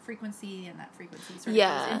carries that frequency, and that frequency sort of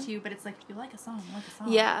goes into you. But it's like, if you like a song, you like a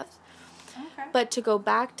song. Yeah. Okay. But to go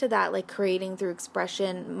back to that, like creating through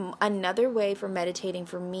expression, another way for meditating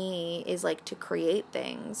for me is like to create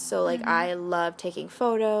things. So like I love taking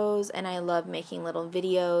photos, and I love making little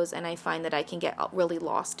videos, and I find that I can get really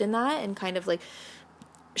lost in that and kind of like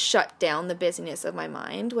shut down the busyness of my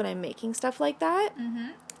mind when I'm making stuff like that.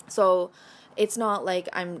 So it's not like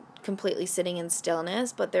I'm completely sitting in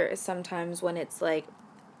stillness, but there is sometimes when it's like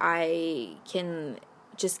I can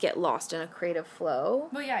just get lost in a creative flow.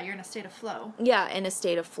 Well, yeah, you're in a state of flow. Yeah, in a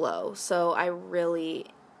state of flow. So I really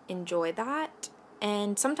enjoy that.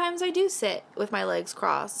 And sometimes I do sit with my legs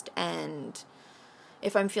crossed, and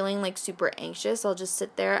if I'm feeling like super anxious, I'll just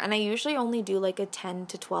sit there. And I usually only do like a 10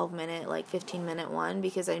 to 12 minute, like 15 minute one,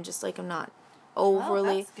 because I'm just like, I'm not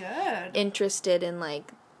overly interested in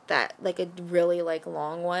like that, like a really like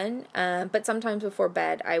long one. But sometimes before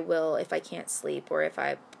bed, I will, if I can't sleep, or if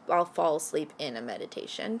I'll fall asleep in a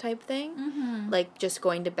meditation type thing. Like just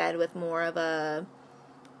going to bed with more of a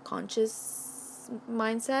conscious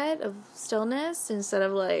mindset of stillness, instead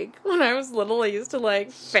of like when I was little I used to like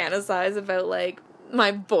fantasize about like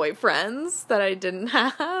my boyfriends that I didn't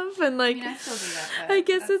have, and like I still do that, but I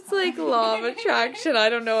guess it's fine. Like law of attraction. I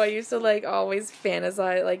don't know, I used to like always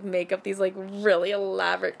fantasize, like make up these like really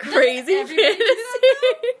elaborate crazy fantasies.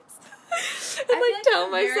 And like tell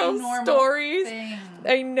myself stories.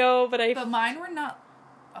 I know, but But mine were not...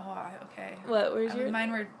 Oh, okay. What was your...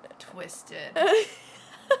 Mine were twisted.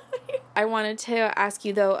 I wanted to ask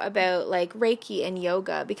you, though, about, like, Reiki and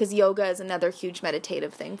yoga, because yoga is another huge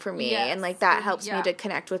meditative thing for me, Yes. and, like, that helps me to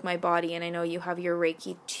connect with my body, and I know you have your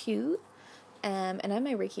Reiki 2, and I have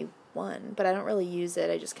my Reiki 1, but I don't really use it.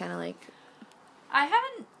 I just kind of, like... I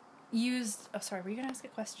haven't used... Oh, sorry, were you going to ask a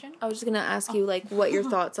question? I was just going to ask you, like, what your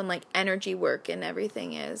thoughts on, like, energy work and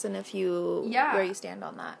everything is, and if you... where you stand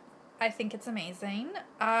on that. I think it's amazing.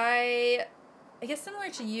 I guess similar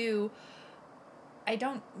to you, I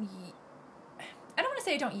don't want to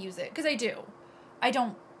say I don't use it, because I do. I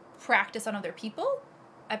don't practice on other people.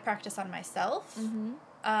 I practice on myself.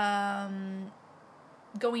 Mm-hmm.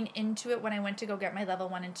 Going into it, when I went to go get my level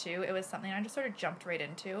 1 and 2, it was something I just sort of jumped right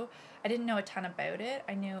into. I didn't know a ton about it.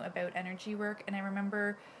 I knew about energy work, and I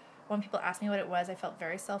remember when people asked me what it was, I felt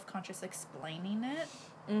very self-conscious explaining it.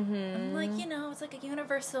 Mm-hmm. I'm like, it's like a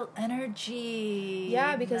universal energy.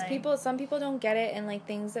 Yeah, because some people don't get it, and, like,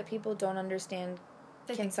 things that people don't understand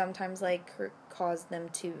can sometimes, like, cause them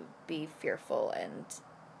to be fearful and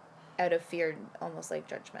out of fear, almost, like,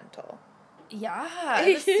 judgmental. Yeah,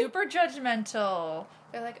 it's super judgmental.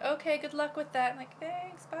 They're like, okay, good luck with that. I'm like,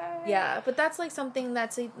 thanks, bye. Yeah, but that's, like, something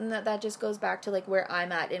that just goes back to, like, where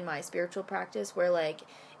I'm at in my spiritual practice, where, like,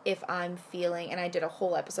 if I'm feeling, and I did a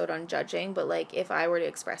whole episode on judging, but, like, if I were to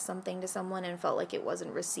express something to someone and felt like it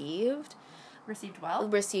wasn't received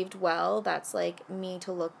well, that's, like, me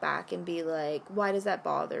to look back and be like, why does that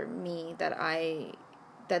bother me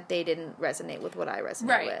that they didn't resonate with what I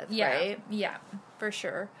resonate with, right? Yeah, for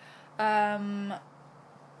sure.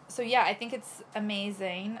 So yeah, I think it's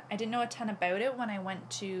amazing. I didn't know a ton about it when I went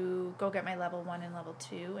to go get my level 1 and level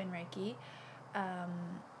 2 in Reiki.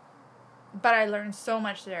 But I learned so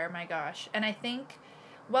much there, my gosh. And I think,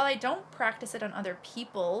 while I don't practice it on other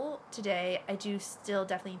people today, I do still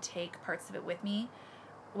definitely take parts of it with me,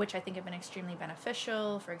 which I think have been extremely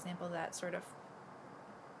beneficial. For example, that sort of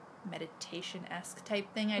meditation-esque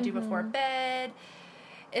type thing I do before bed.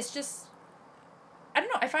 It's just, I don't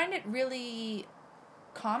know, I find it really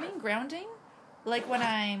calming, grounding. Like when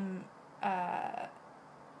I'm, I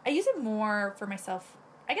use it more for myself,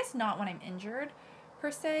 I guess not when I'm injured, per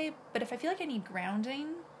se, but if I feel like I need grounding,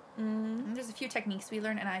 there's a few techniques we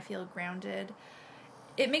learn, and I feel grounded.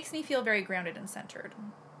 It makes me feel very grounded and centered,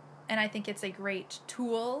 and I think it's a great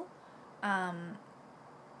tool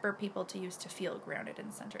for people to use to feel grounded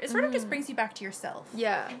and centered. It sort of just brings you back to yourself.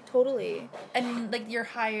 Yeah, totally. And, like, your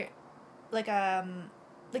high, like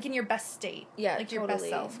in your best state. Yeah, like your best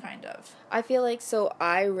self, kind of. I feel like, so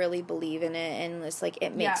I really believe in it, and it's like,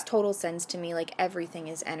 it makes total sense to me. Like, everything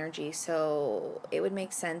is energy, so it would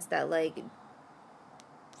make sense that, like,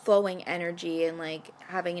 flowing energy and, like,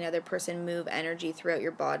 having another person move energy throughout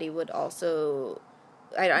your body would also,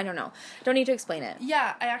 I don't know. Don't need to explain it.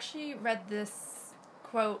 Yeah, I actually read this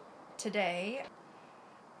quote today,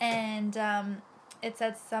 and it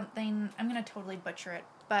said something, I'm going to totally butcher it,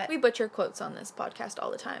 but we butcher quotes on this podcast all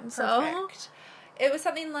the time, so. Perfect. It was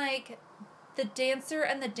something like, the dancer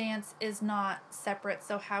and the dance is not separate,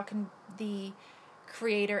 so how can the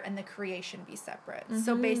creator and the creation be separate?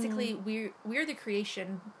 So basically, we're the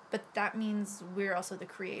creation, but that means we're also the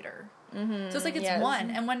creator. So it's like, it's one.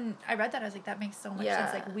 And when I read that, I was like, that makes so much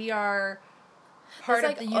sense. Like, we are part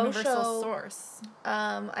of the universal source.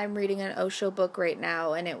 I'm reading an Osho book right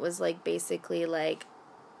now, and it was, like, basically, like,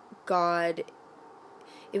 God...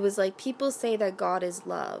 It was like, people say that God is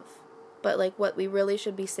love, but, like, what we really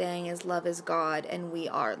should be saying is love is God and we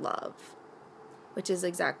are love, which is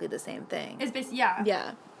exactly the same thing. It's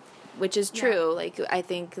yeah, which is true. Like, I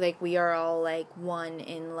think, like, we are all, like, one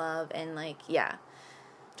in love, and, like,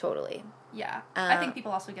 totally. Yeah, I think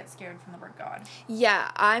people also get scared from the word God.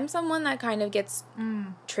 Yeah, I'm someone that kind of gets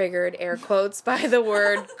triggered, air quotes, by the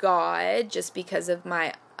word God, just because of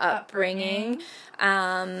my upbringing.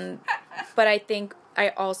 But I think I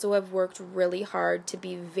also have worked really hard to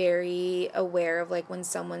be very aware of, like, when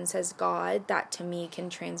someone says God, that to me can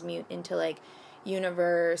transmute into, like,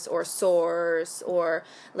 universe or source or,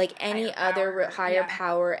 like, any higher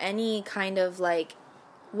power, any kind of, like,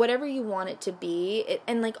 whatever you want it to be.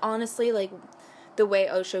 And, like, honestly, like, the way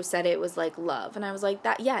Osho said it was, like, love. And I was like,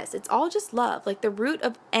 yes, it's all just love. Like, the root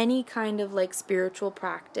of any kind of, like, spiritual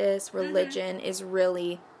practice, religion is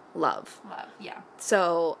really love. Love, yeah.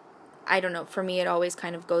 So, I don't know, for me it always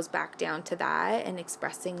kind of goes back down to that, and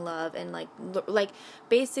expressing love, and, like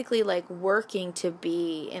basically, like, working to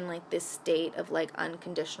be in, like, this state of, like,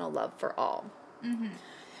 unconditional love for all.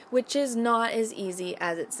 Which is not as easy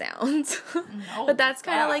as it sounds. No, but that's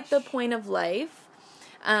kind of, like, the point of life.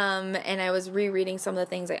 And I was rereading some of the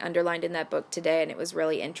things I underlined in that book today, and it was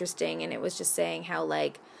really interesting. And it was just saying how,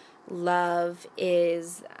 like,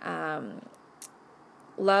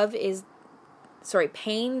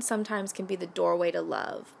 pain sometimes can be the doorway to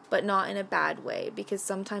love, but not in a bad way, because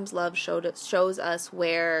sometimes love shows us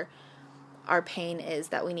where our pain is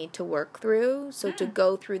that we need to work through. So to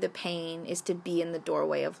go through the pain is to be in the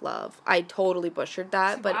doorway of love. I totally butchered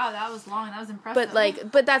that, but wow, that was long. That was impressive.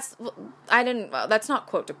 But that's not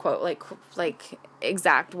quote to quote like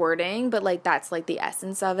exact wording, but like that's like the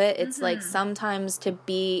essence of it. It's like sometimes to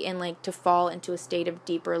be in, like, to fall into a state of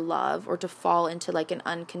deeper love, or to fall into like an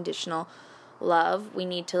unconditional love, we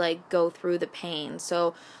need to like go through the pain.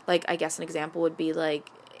 So like, I guess an example would be like,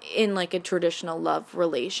 in like a traditional love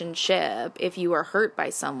relationship, if you are hurt by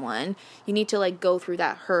someone, you need to like go through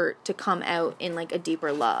that hurt to come out in like a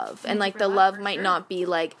deeper love. And like the love might not be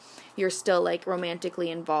like you're still like romantically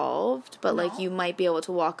involved, but like you might be able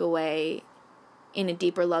to walk away in a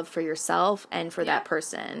deeper love for yourself and for that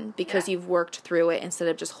person, because you've worked through it instead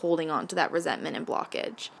of just holding on to that resentment and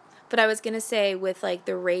blockage. But I was going to say, with, like,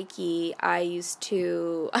 the Reiki, I used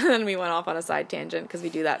to, and then we went off on a side tangent, because we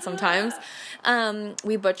do that sometimes.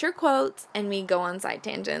 We butcher quotes, and we go on side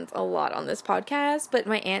tangents a lot on this podcast. But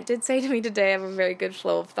my aunt did say to me today, I have a very good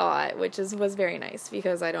flow of thought, which was very nice,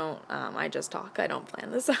 because I don't, I just talk. I don't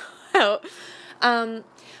plan this out. But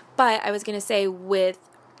I was going to say, with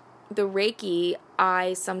the Reiki,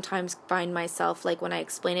 I sometimes find myself, like, when I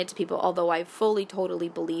explain it to people, although I fully, totally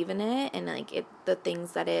believe in it, and, like, the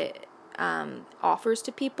things that it offers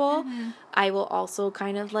to people, I will also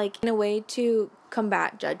kind of, like, in a way to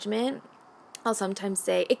combat judgment, I'll sometimes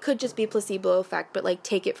say, it could just be placebo effect, but, like,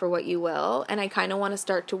 take it for what you will. And I kind of want to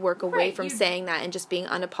start to work away from saying that and just being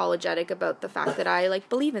unapologetic about the fact that I, like,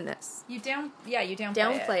 believe in this. You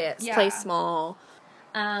downplay it. Yeah. Play small.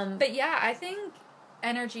 But yeah, I think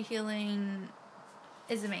energy healing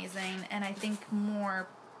is amazing, and I think more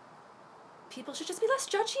people should just be less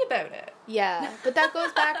judgy about it. Yeah, but that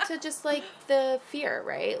goes back to just, like, the fear,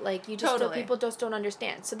 right? Like, you just people just don't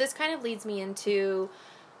understand. So this kind of leads me into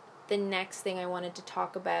the next thing I wanted to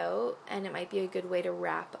talk about, and it might be a good way to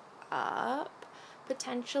wrap up,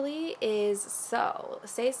 potentially, is, so,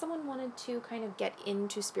 say someone wanted to kind of get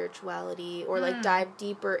into spirituality, or, like, dive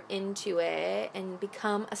deeper into it, and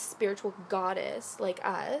become a spiritual goddess like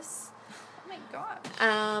us. Oh my gosh.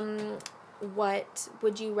 What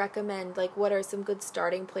would you recommend? Like, what are some good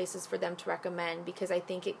starting places for them to recommend? Because I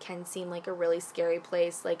think it can seem like a really scary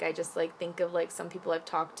place. Like, I just, like, think of, like, some people I've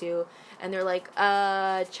talked to, and they're like,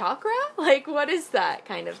 chakra? Like, what is that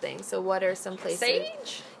kind of thing? So what are some places?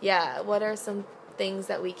 Sage? Yeah, what are some things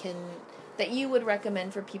that you would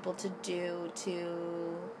recommend for people to do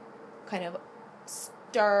to kind of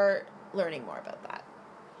start learning more about that?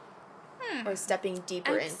 Or stepping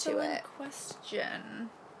deeper into it? Excellent question.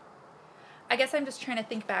 I guess I'm just trying to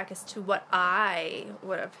think back as to what I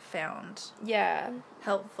would have found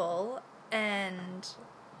helpful, and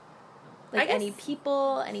like any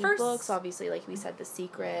people, any books, obviously, like we said, The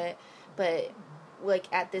Secret, but like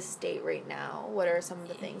at this state right now, what are some of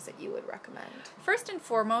the things that you would recommend? First and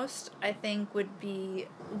foremost, I think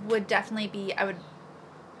would definitely be, I would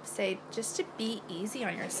say, just to be easy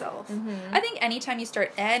on yourself. I think anytime you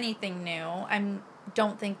start anything new,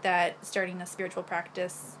 don't think that starting a spiritual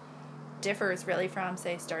practice differs really from,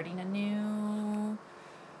 say, starting a new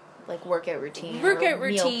like workout routine, meal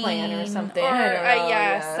plan or something. Or, I don't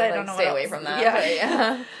know. I don't know. Stay away from that.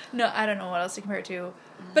 Yeah. No, I don't know what else to compare it to.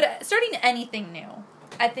 But starting anything new,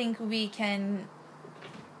 I think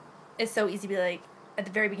it's so easy to be like, at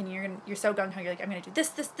the very beginning, you're so gung-ho, you're like, I'm going to do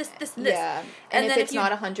this, and this. Yeah. And if it's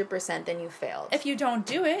not 100%, then you failed. If you don't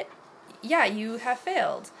do it, you have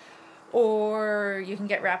failed. Or you can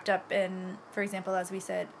get wrapped up in, for example, as we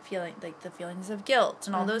said, the feelings of guilt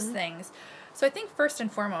and all those things. So I think first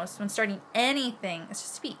and foremost, when starting anything, it's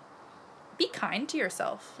just to be kind to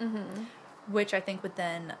yourself. Which I think would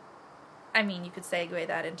then, you could segue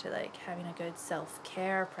that into like having a good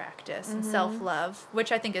self-care practice and self-love,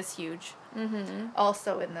 which I think is huge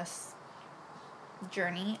also in this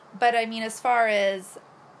journey. But as far as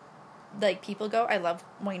like people go, I love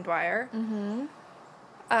Wayne Dwyer.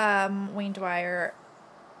 Wayne Dwyer,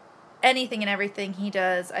 anything and everything he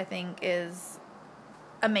does, I think, is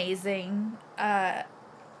amazing.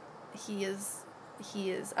 He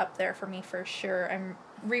is up there for me for sure. I'm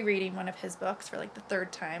rereading one of his books for like the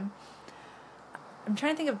third time. I'm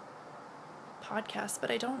trying to think of podcasts, but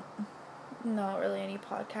I don't. Not really any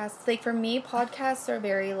podcasts. Like, for me, podcasts are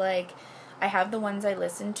very, like, I have the ones I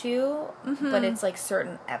listen to, but it's like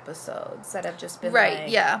certain episodes that have just been right,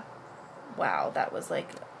 like, wow, that was like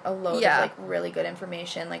a load Yeah. of, like, really good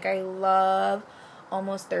information. Like, I love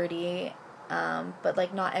Almost 30, but,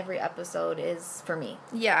 like, not every episode is for me.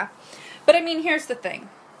 Yeah. But, I mean, here's the thing.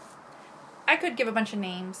 I could give a bunch of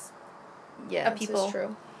names Yeah, of people. this is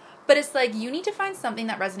true. But it's like, you need to find something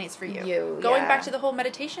that resonates for you. Going back to the whole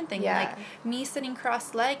meditation thing. Yeah. Like, me sitting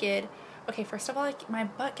cross-legged. Okay, first of all, like, my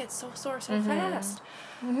butt gets so sore so fast.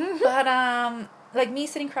 But, like, me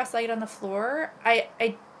sitting cross-legged on the floor,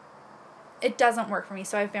 it doesn't work for me.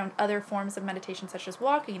 So I found other forms of meditation, such as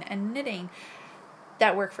walking and knitting,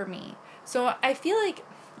 that work for me. So I feel like,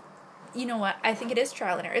 you know what, I think it is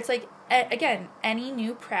trial and error. It's like, again, any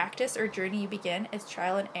new practice or journey you begin is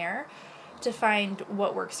trial and error to find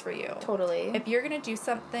what works for you. Totally. If you're going to do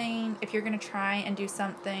something, if you're going to try and do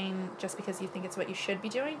something just because you think it's what you should be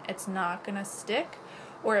doing, it's not going to stick,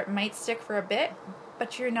 or it might stick for a bit,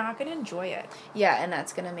 but you're not going to enjoy it. Yeah, and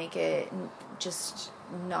that's going to make it just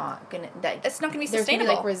not going to... It's not going to be There's going to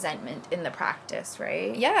sustainable. be, like, resentment in the practice,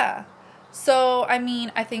 right? Yeah. So, I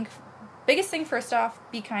mean, I think biggest thing, first off,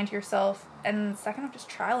 be kind to yourself. And second off, just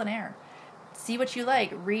trial and error. See what you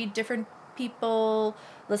like. Read different people.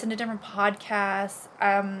 Listen to different podcasts.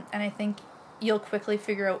 And I think you'll quickly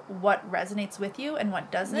figure out what resonates with you and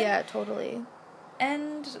what doesn't. Yeah, totally.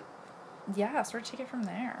 And, yeah, sort of take it from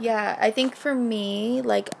there. Yeah, I think for me,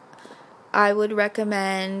 like, I would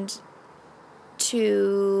recommend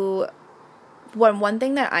to... One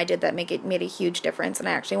thing that I did that made a huge difference, and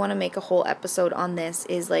I actually want to make a whole episode on this,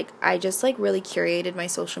 is, like, I just, like, really curated my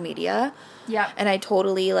social media. Yeah. And I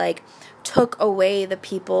totally, like, took away the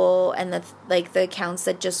people and the accounts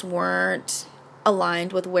that just weren't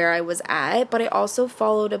aligned with where I was at. But I also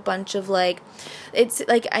followed a bunch of, like, it's,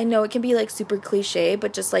 like, I know it can be, like, super cliche,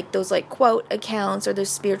 but just, like, those, like, quote accounts or those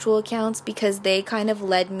spiritual accounts, because they kind of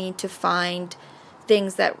led me to find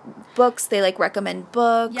things books, they, like, recommend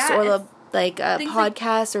books, Yeah, or like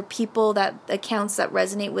podcasts, like, or people accounts that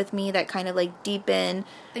resonate with me, that kind of, like, deepen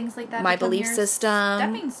things like that my become belief your system.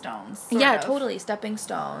 stepping stones. Yeah, sort of. totally, stepping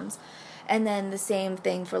stones. And then the same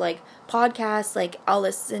thing for, like, podcasts. Like,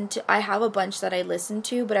 I have a bunch that I listen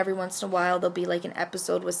to, but every once in a while there'll be, like, an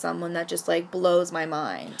episode with someone that just, like, blows my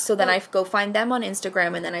mind. So then I go find them on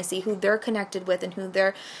Instagram, and then I see who they're connected with and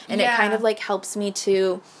and it kind of, like, helps me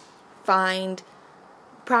to find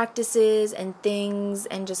practices and things,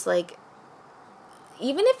 and just, like,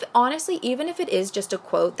 even if it is just a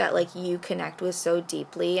quote that, like, you connect with so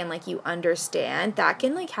deeply and, like, you understand, that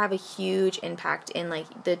can, like, have a huge impact in,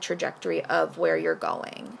 like, the trajectory of where you're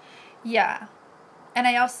going. Yeah. And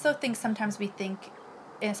I also think sometimes we think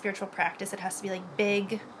in a spiritual practice it has to be, like,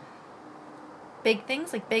 big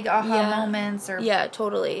things, like big aha moments, or yeah,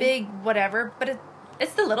 totally, big whatever, but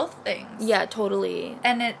it's the little things. Yeah, totally.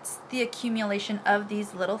 And it's the accumulation of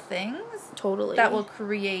these little things totally that will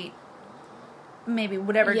create maybe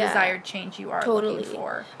whatever desired change you are looking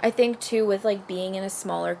for. I think, too, with, like, being in a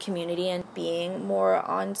smaller community and being more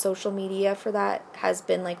on social media for that has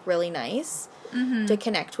been, like, really nice to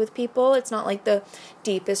connect with people. It's not, like, the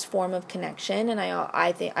deepest form of connection, and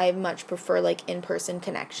I think I much prefer, like, in-person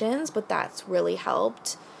connections, but that's really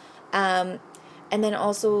helped. And then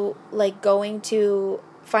also, like,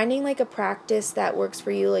 finding, like, a practice that works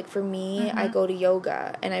for you. Like, for me, I go to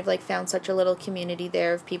yoga, and I've, like, found such a little community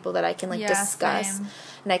there of people that I can, like, discuss, same.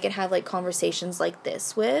 and I can have, like, conversations like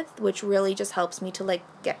this with, which really just helps me to, like,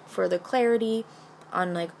 get further clarity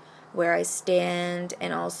on, like, where I stand,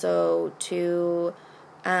 and also to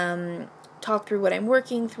talk through what I'm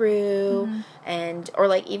working through, or,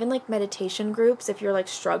 like, even, like, meditation groups. If you're, like,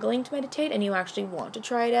 struggling to meditate and you actually want to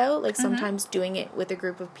try it out, like, sometimes doing it with a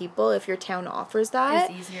group of people, if your town offers that,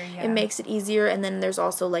 It's easier, yeah. it makes it easier. And then there's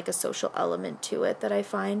also, like, a social element to it that I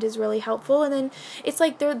find is really helpful. And then it's,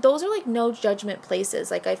 like, those are, like, no judgment places.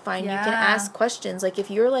 Like, I find you can ask questions. Like, if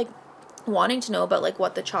you're, like, wanting to know about, like,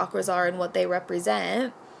 what the chakras are and what they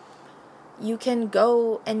represent, you can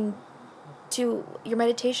go and to your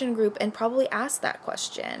meditation group and probably ask that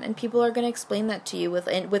question, and people are going to explain that to you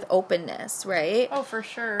with openness, right? Oh, for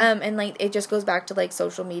sure. And, like, it just goes back to, like,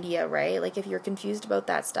 social media, right? Like, if you're confused about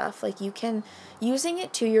that stuff, like, you can using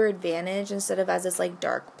it to your advantage instead of as this, like,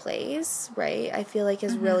 dark place, right? I feel like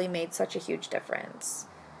has really made such a huge difference.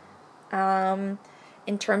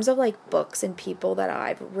 In terms of, like, books and people that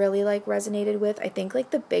I've really, like, resonated with, I think, like,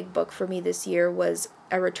 the big book for me this year was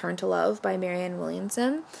A Return to Love by Marianne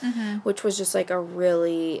Williamson, which was just, like, a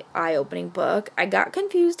really eye-opening book. I got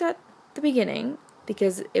confused at the beginning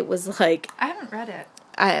because it was, like... I haven't read it.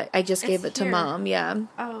 I just gave it to here. Mom, yeah.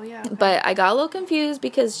 Oh, yeah. Okay. But I got a little confused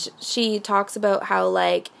because she talks about how,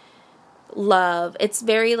 like, love. It's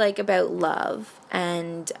very, like, about love.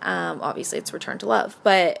 And obviously it's Return to Love.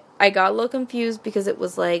 But I got a little confused because it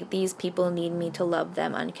was like, these people need me to love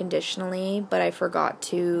them unconditionally. But I forgot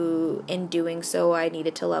to, in doing so, I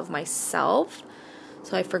needed to love myself.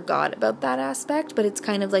 So I forgot about that aspect. But it's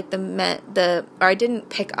kind of like or I didn't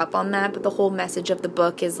pick up on that. But the whole message of the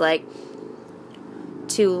book is, like,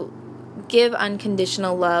 to give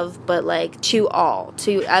unconditional love, but, like, to all,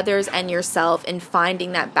 to others and yourself, and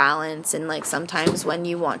finding that balance. And, like, sometimes when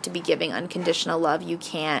you want to be giving unconditional love, you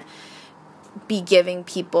can't be giving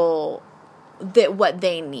people what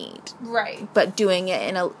they need, right? But doing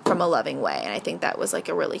it from a loving way. And I think that was, like,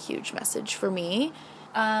 a really huge message for me.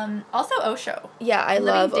 Also Osho. Yeah, I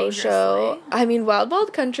love Osho. I mean, Wild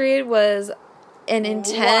Wild Country was an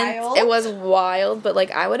intense. Wild. It was wild, but,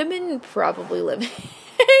 like, I would have been probably living.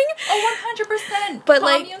 Oh, 100%. But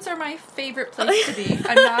communes are my favorite place to be.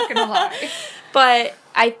 I'm not gonna lie. But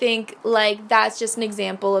I think, like, that's just an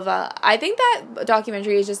example of I think that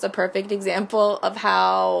documentary is just a perfect example of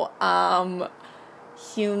how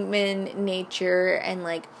human nature and,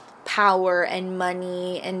 like, power and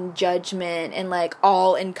money and judgment and, like,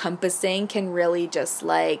 all encompassing can really just,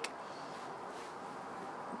 like,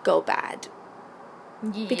 go bad.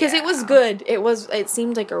 Yeah. Because it was good. It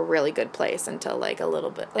seemed like a really good place until, like, a little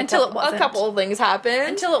bit. Until it wasn't. A couple of things happened.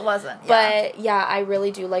 Until it wasn't. Yeah. But, yeah, I really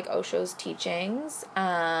do like Osho's teachings.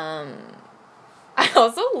 I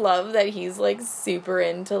also love that he's, like, super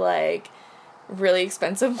into, like, really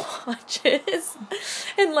expensive watches.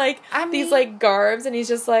 And, like, these, like, garbs. And he's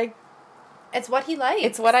just like... It's what he likes.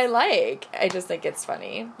 It's what I like. I just think it's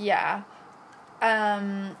funny. Yeah.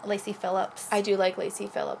 Lacy Phillips. I do like Lacy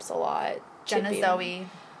Phillips a lot. Jenna Zoe.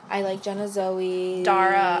 I like Jenna Zoe.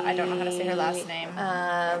 Dara. I don't know how to say her last name.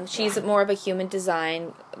 She's more of a human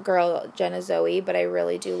design girl, Jenna Zoe, but I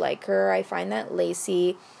really do like her. I find that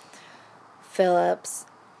Lacy Phillips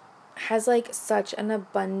has, like, such an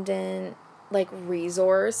abundant, like,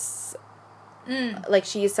 resource. Like,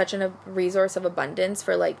 she is such a resource of abundance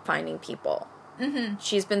for, like, finding people. Mm-hmm.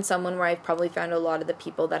 She's been someone where I've probably found a lot of the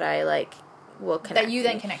people that I, like, will connect. That you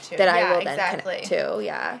then connect to. That I will then connect to,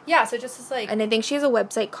 yeah. Yeah, so just as, like... And I think she has a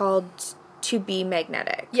website called To Be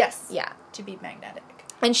Magnetic. Yes. Yeah. To Be Magnetic.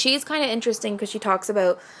 And she's kind of interesting because she talks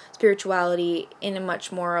about spirituality in a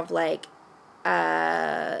much more of, like,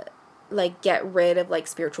 get rid of, like,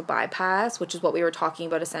 spiritual bypass, which is what we were talking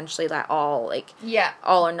about essentially, that all, like... Yeah.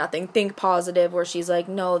 All or nothing. Think positive, where she's like,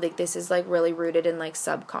 no, like, this is, like, really rooted in, like,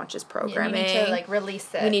 subconscious programming. Yeah, you need to, like,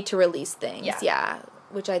 release it. We need to release things. Yeah. Yeah.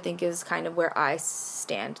 Which I think is kind of where I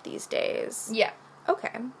stand these days. Yeah.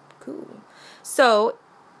 Okay. Cool. So,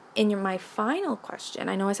 my final question,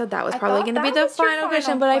 I know I said that was probably going to be the final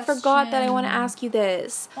question, but I forgot that I want to ask you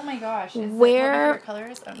this. Oh my gosh. What my favorite color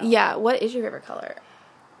is? Oh, no. Yeah, what is your favorite color?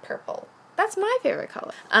 Purple. That's my favorite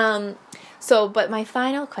color. But my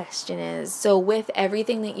final question is, so with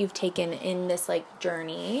everything that you've taken in this, like,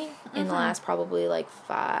 journey in the last probably, like,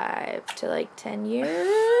 5 to, like, 10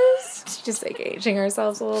 years, just, like, aging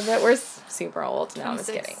ourselves a little bit. We're super old. No, I'm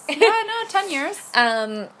just kidding. Yeah, no, 10 years.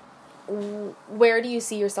 Where do you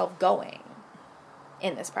see yourself going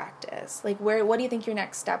in this practice? Like, what do you think your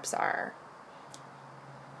next steps are?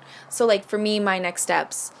 So, like, for me, my next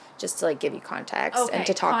steps, just to, like, give you context and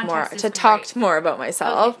to talk more about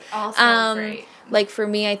myself. Okay. Also great. Like, for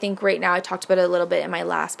me, I think right now, I talked about it a little bit in my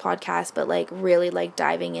last podcast, but, like, really, like,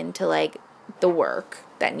 diving into, like, the work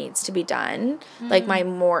that needs to be done, like, my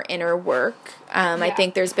more inner work. I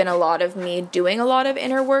think there's been a lot of me doing a lot of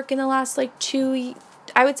inner work in the last, like, 2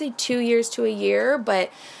 years to a year,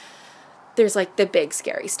 but there's, like, the big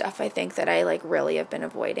scary stuff, I think, that I, like, really have been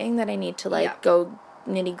avoiding, that I need to, like, go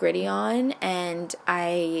nitty gritty on. And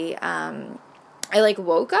I like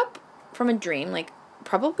woke up from a dream, like,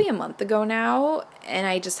 probably a month ago now, and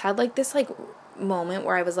I just had, like, this, like, moment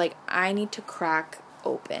where I was like, I need to crack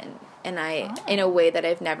open, and in a way that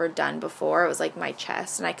I've never done before. It was, like, my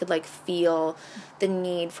chest, and I could, like, feel the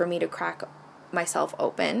need for me to crack myself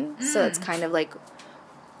open. So it's kind of, like,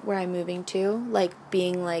 where I'm moving to, like,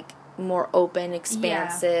 being, like, more open,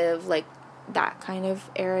 expansive, like, that kind of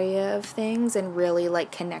area of things, and really,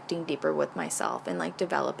 like, connecting deeper with myself and, like,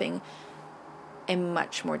 developing a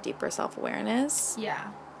much more deeper self-awareness. Yeah.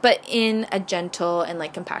 But in a gentle and,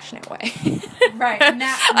 like, compassionate way. Right.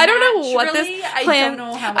 I don't know what this plan.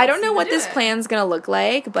 I don't know what this plan's gonna look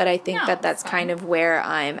like, but I think that's kind of where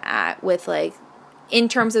I'm at with, like, in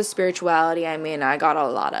terms of spirituality. I mean, I got a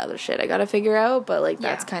lot of other shit I gotta figure out, but, like,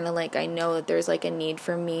 that's kind of, like, I know that there's, like, a need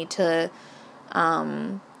for me to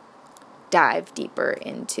dive deeper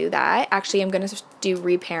into that. Actually, I'm gonna do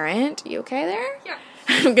Reparent. You okay there? Yeah.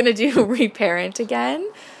 I'm gonna do Reparent again.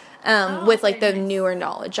 with like the very nice. newer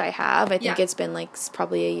knowledge I have. I think Yeah. it's been like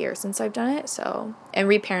probably a year since I've done it. So, and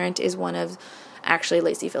Reparent is one of actually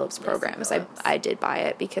Lacey Phillips' programs. Phillips. I did buy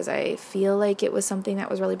it because I feel like it was something that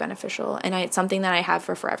was really beneficial, and it's something that I have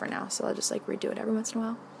for forever now. So I'll just like redo it every once in a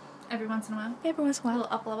while. Every once in a while. Every once in a A while.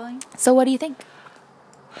 little up-leveling. So what do you think?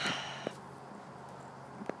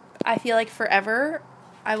 I feel like forever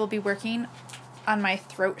I will be working on my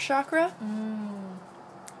throat chakra.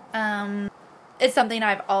 It's something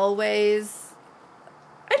I've always...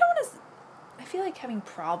 I feel like having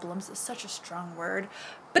problems is such a strong word,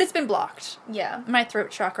 but it's been blocked. Yeah. My throat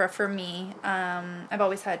chakra for me, I've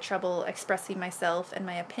always had trouble expressing myself and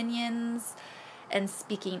my opinions and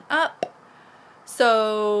speaking up.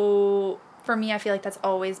 So for me, I feel like that's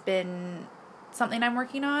always been something I'm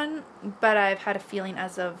working on, but I've had a feeling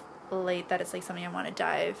as of late that it's like something I want to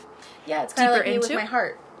dive. Yeah, it's kind of deeper like me with into. my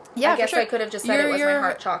heart. Yeah, I guess for sure. I could have just said it was my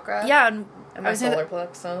heart chakra. Yeah, and And my solar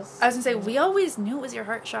plexus. I was gonna say we always knew it was your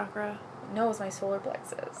heart chakra. No, it was my solar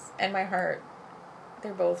plexus. And my heart.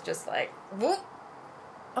 They're both just like, whoop.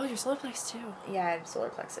 Oh, your solar plex too. Yeah, I have solar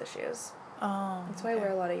plex issues. Oh, That's why I okay.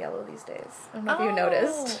 wear a lot of yellow these days. I don't know if Oh. you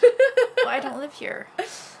noticed. Well, I don't live here.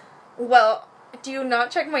 Well, do you not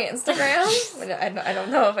check my Instagram? I don't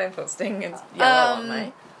know if I'm posting yellow on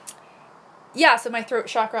my... Yeah, so my throat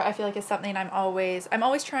chakra, I feel like is something I'm always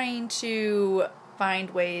trying to find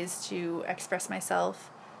ways to express myself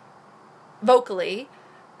vocally,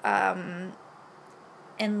 and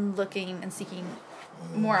looking and seeking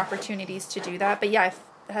more opportunities to do that. But yeah,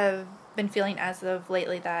 I have been feeling as of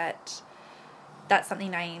lately that that's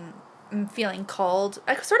something I'm feeling called.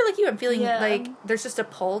 Sort of like you, I'm feeling like there's just a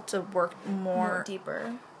pull to work more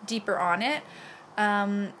deeper on it.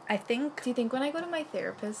 I think... Do you think when I go to my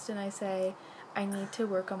therapist and I say, I need to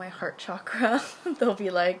work on my heart chakra, they'll be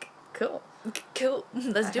like, cool.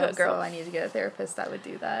 Let's do it, girl. So I need to get a therapist that would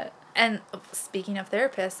do that. And speaking of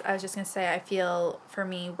therapists, I was just going to say, I feel for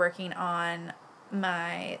me working on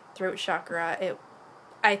my throat chakra,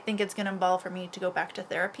 I think it's going to involve for me to go back to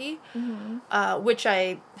therapy, which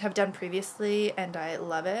I have done previously, and I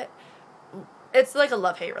love it. It's like a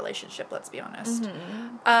love-hate relationship, let's be honest.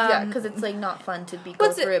 Yeah, because it's like not fun to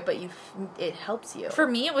go through it, but it helps you. For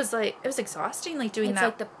me, it was exhausting, like doing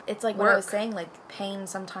that. It's like what I was saying, like pain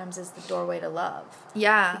sometimes is the doorway to love.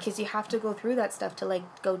 Yeah. Because you have to go through that stuff to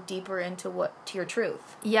like go deeper into your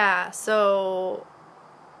truth. Yeah, so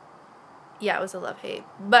yeah, it was a love-hate.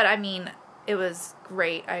 But I mean, it was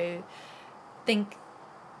great. I think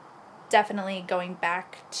definitely going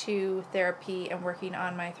back to therapy and working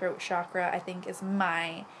on my throat chakra, I think is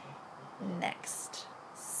my next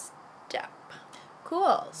step.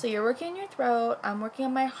 Cool. So you're working on your throat. I'm working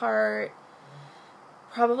on my heart.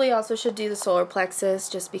 Probably also should do the solar plexus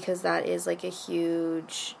just because that is like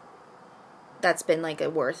that's been like a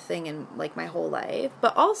worth thing in like my whole life.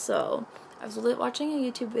 But also, I was watching a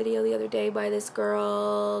YouTube video the other day by this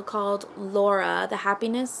girl called Laura, the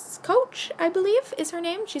happiness coach, I believe is her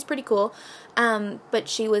name. She's pretty cool. But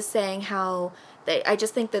she was saying how I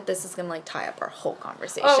just think that this is going to like tie up our whole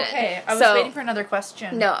conversation. Okay. I was waiting for another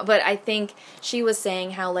question. No, but I think she was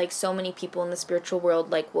saying how like so many people in the spiritual world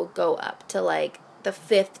like will go up to like the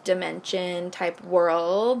 5th dimension type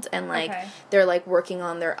world and like they're like working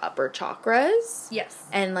on their upper chakras. Yes.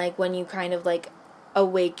 And like when you kind of like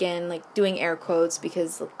awaken, like doing air quotes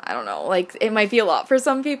because I don't know, like it might be a lot for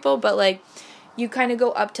some people, but like you kind of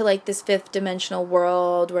go up to like this 5th dimensional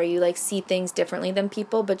world where you like see things differently than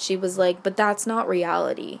people. But she was like, but that's not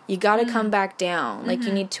reality. You got to come back down. Like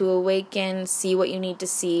you need to awaken, see what you need to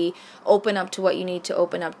see, open up to what you need to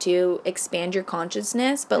open up to, expand your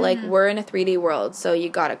consciousness. But like we're in a 3D world, so you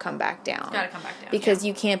got to come back down. Because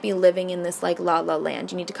you can't be living in this like la la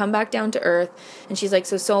land. You need to come back down to earth. And she's like,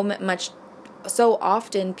 so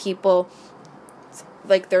often people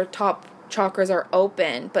like their top chakras are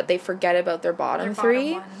open, but they forget about their bottom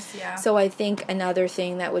three. Ones, yeah. So I think another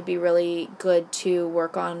thing that would be really good to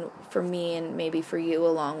work on for me and maybe for you,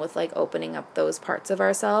 along with like opening up those parts of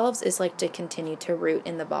ourselves, is like to continue to root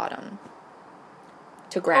in the bottom,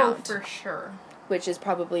 to ground. Oh, for sure. Which is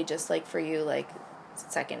probably just like for you, like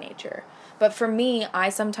second nature. But for me, I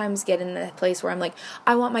sometimes get in the place where I'm like,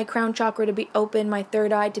 I want my crown chakra to be open, my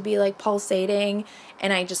third eye to be like pulsating,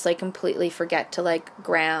 and I just like completely forget to like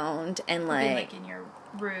ground and like in your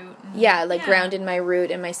root. Ground in my root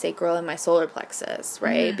and my sacral and my solar plexus,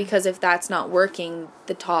 right? Because if that's not working,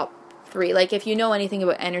 the top 3, like if you know anything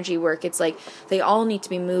about energy work, it's like they all need to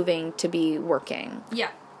be moving to be working. Yeah.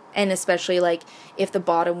 And especially, like, if the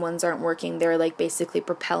bottom ones aren't working, they're, like, basically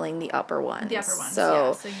propelling the upper ones. The upper ones, so,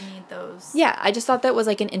 yeah. So you need those. Yeah, I just thought that was,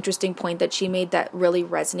 like, an interesting point that she made that really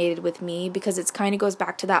resonated with me, because it's kind of goes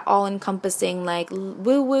back to that all-encompassing, like,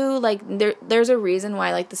 woo-woo. Like, there's a reason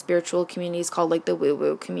why, like, the spiritual community is called, like, the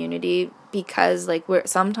woo-woo community, because, like,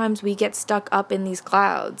 sometimes we get stuck up in these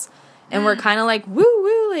clouds. And we're kind of like,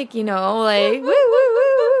 woo-woo, like, you know, like,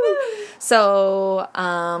 woo-woo-woo-woo. So,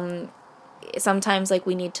 sometimes, like,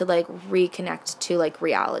 we need to, like, reconnect to, like,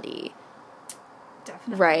 reality.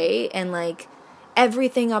 Definitely. Right? And, like,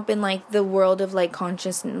 everything up in, like, the world of, like,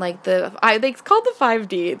 consciousness, like, it's called the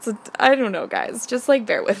 5D. I don't know, guys. Just, like,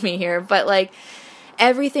 bear with me here. But, like,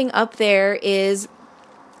 everything up there is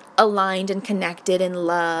aligned and connected in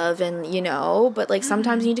love and, you know, but, like,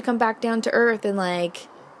 sometimes you need to come back down to earth and, like,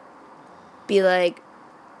 be, like,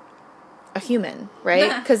 a human,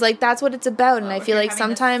 right? Because, like, that's what it's about. And I feel like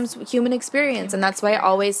sometimes human experience, and that's why I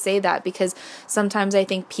always say that, because sometimes I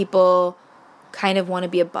think people kind of want to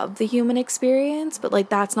be above the human experience, but, like,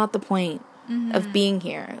 that's not the point of being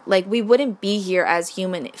here. Like, we wouldn't be here as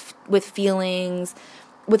human with feelings,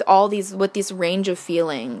 with this range of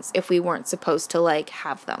feelings, if we weren't supposed to, like,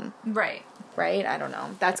 have them. Right. I don't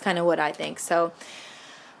know. That's kind of what I think. So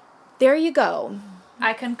there you go.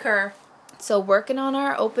 I concur. So working on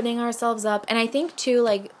opening ourselves up. And I think, too,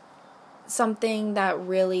 like, something that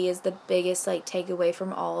really is the biggest, like, takeaway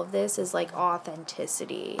from all of this is, like,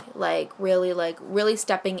 authenticity. Like, really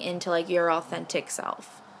stepping into, like, your authentic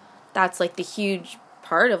self. That's, like, the huge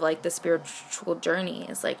part of, like, the spiritual journey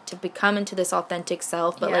is, like, to become into this authentic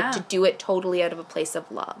self, but, like, to do it totally out of a place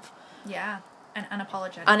of love. Yeah. And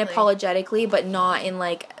unapologetically. Unapologetically, but not in,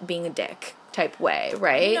 like, being a dick type way,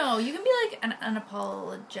 right? No, you can be, like, an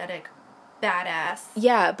unapologetic badass.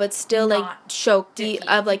 Yeah, but still, like, show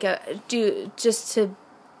just to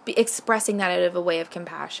be expressing that out of a way of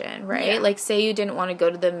compassion, right? Yeah. Like, say you didn't want to go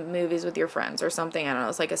to the movies with your friends or something. I don't know,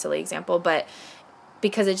 it's, like, a silly example, but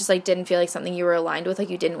because it just, like, didn't feel like something you were aligned with, like,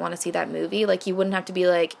 you didn't want to see that movie, like, you wouldn't have to be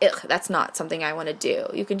like, ugh, that's not something I want to do.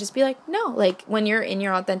 You can just be like, no, like, when you're in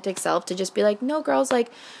your authentic self, to just be like, no, girls, like,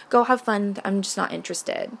 go have fun, I'm just not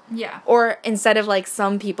interested. Yeah. Or instead of, like,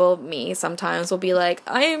 some people, me, sometimes will be like,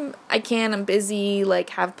 I'm busy, like,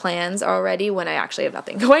 have plans already, when I actually have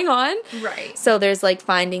nothing going on. Right. So there's, like,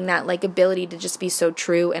 finding that, like, ability to just be so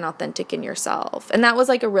true and authentic in yourself. And that was,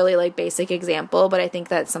 like, a really, like, basic example, but I think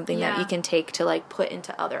that's something that you can take to, like, put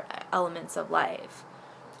into other elements of life.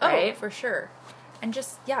 Right? Oh, for sure. And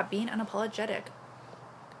just, being unapologetic.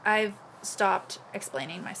 I've stopped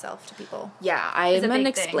explaining myself to people. Yeah, I'm an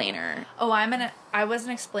explainer. Thing. Oh, I was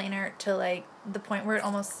an explainer to, like, the point where it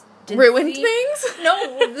almost didn't ruined things?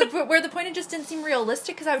 No, where the point it just didn't seem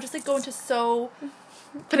realistic, because I would just, like, go into so...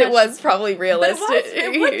 But it was probably realistic.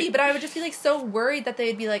 It would be, but I would just be, like, so worried that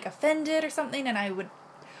they'd be, like, offended or something, and I would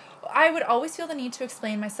always feel the need to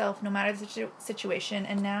explain myself no matter the situation,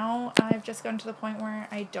 and now I've just gotten to the point where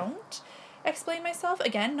I don't explain myself.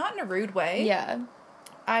 Again, not in a rude way. Yeah.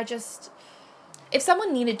 I just... If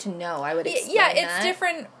someone needed to know, I would explain it's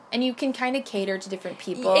different. And you can kind of cater to different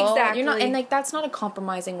people. Exactly. You're not, and, like, that's not a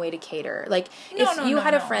compromising way to cater. Like, if you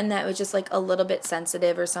had a friend that was just, like, a little bit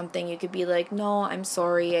sensitive or something, you could be like, no, I'm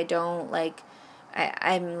sorry, I don't, like...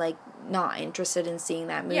 I'm, like, not interested in seeing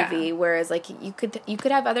that movie. Yeah. Whereas, like, you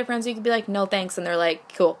could have other friends who you could be like, no thanks, and they're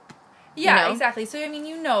like, cool. Yeah, you know? Exactly. So, I mean,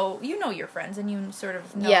 you know your friends, and you sort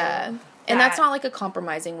of know. Yeah. And that's not, like, a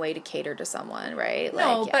compromising way to cater to someone, right?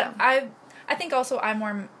 No, like, but I think also I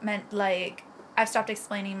more meant, like, I've stopped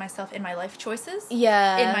explaining myself in my life choices.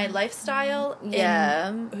 Yeah. In my lifestyle. Yeah.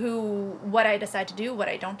 In what I decide to do, what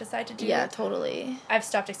I don't decide to do. Yeah, totally. I've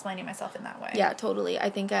stopped explaining myself in that way. Yeah, totally. I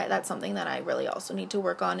think that's something that I really also need to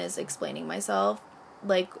work on, is explaining myself.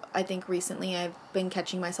 Like, I think recently I've been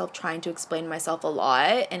catching myself trying to explain myself a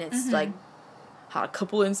lot, and it's, like, had a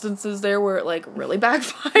couple instances there where it, like, really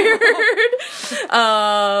backfired.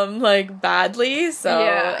 Like, badly.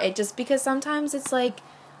 So, it just, because sometimes it's, like,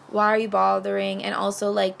 why are you bothering? And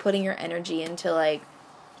also, like, putting your energy into, like,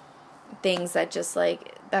 things that just,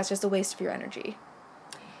 like, that's just a waste of your energy.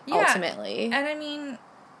 Yeah. Ultimately. And I mean,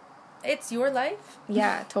 it's your life.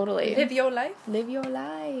 Yeah, totally. Live your life. Live your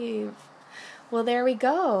life. Well, there we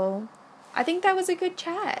go. I think that was a good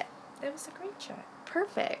chat. It was a great chat.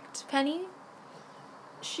 Perfect. Penny?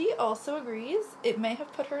 She also agrees. It may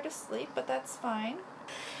have put her to sleep, but that's fine.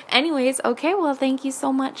 Anyways, okay, well, thank you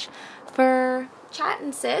so much for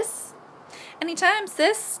chatting, sis. Anytime,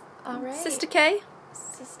 sis. All right. Sister K.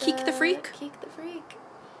 Keek the Freak. Keek the Freak.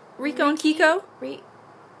 Rico and Kiko.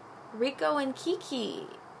 Rico and Kiki.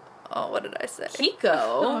 Oh, what did I say? Kiko?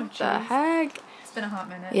 Oh, the heck? It's been a hot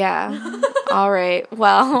minute. Yeah. All right.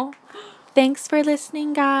 Well, thanks for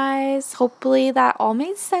listening, guys. Hopefully that all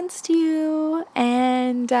made sense to you.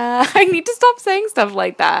 And I need to stop saying stuff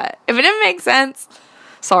like that. If it didn't make sense,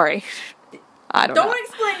 sorry. I don't know.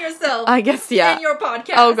 Explain yourself. I guess, yeah. In your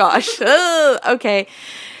podcast. Oh, gosh. Okay.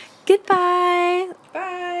 Goodbye.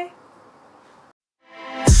 Bye.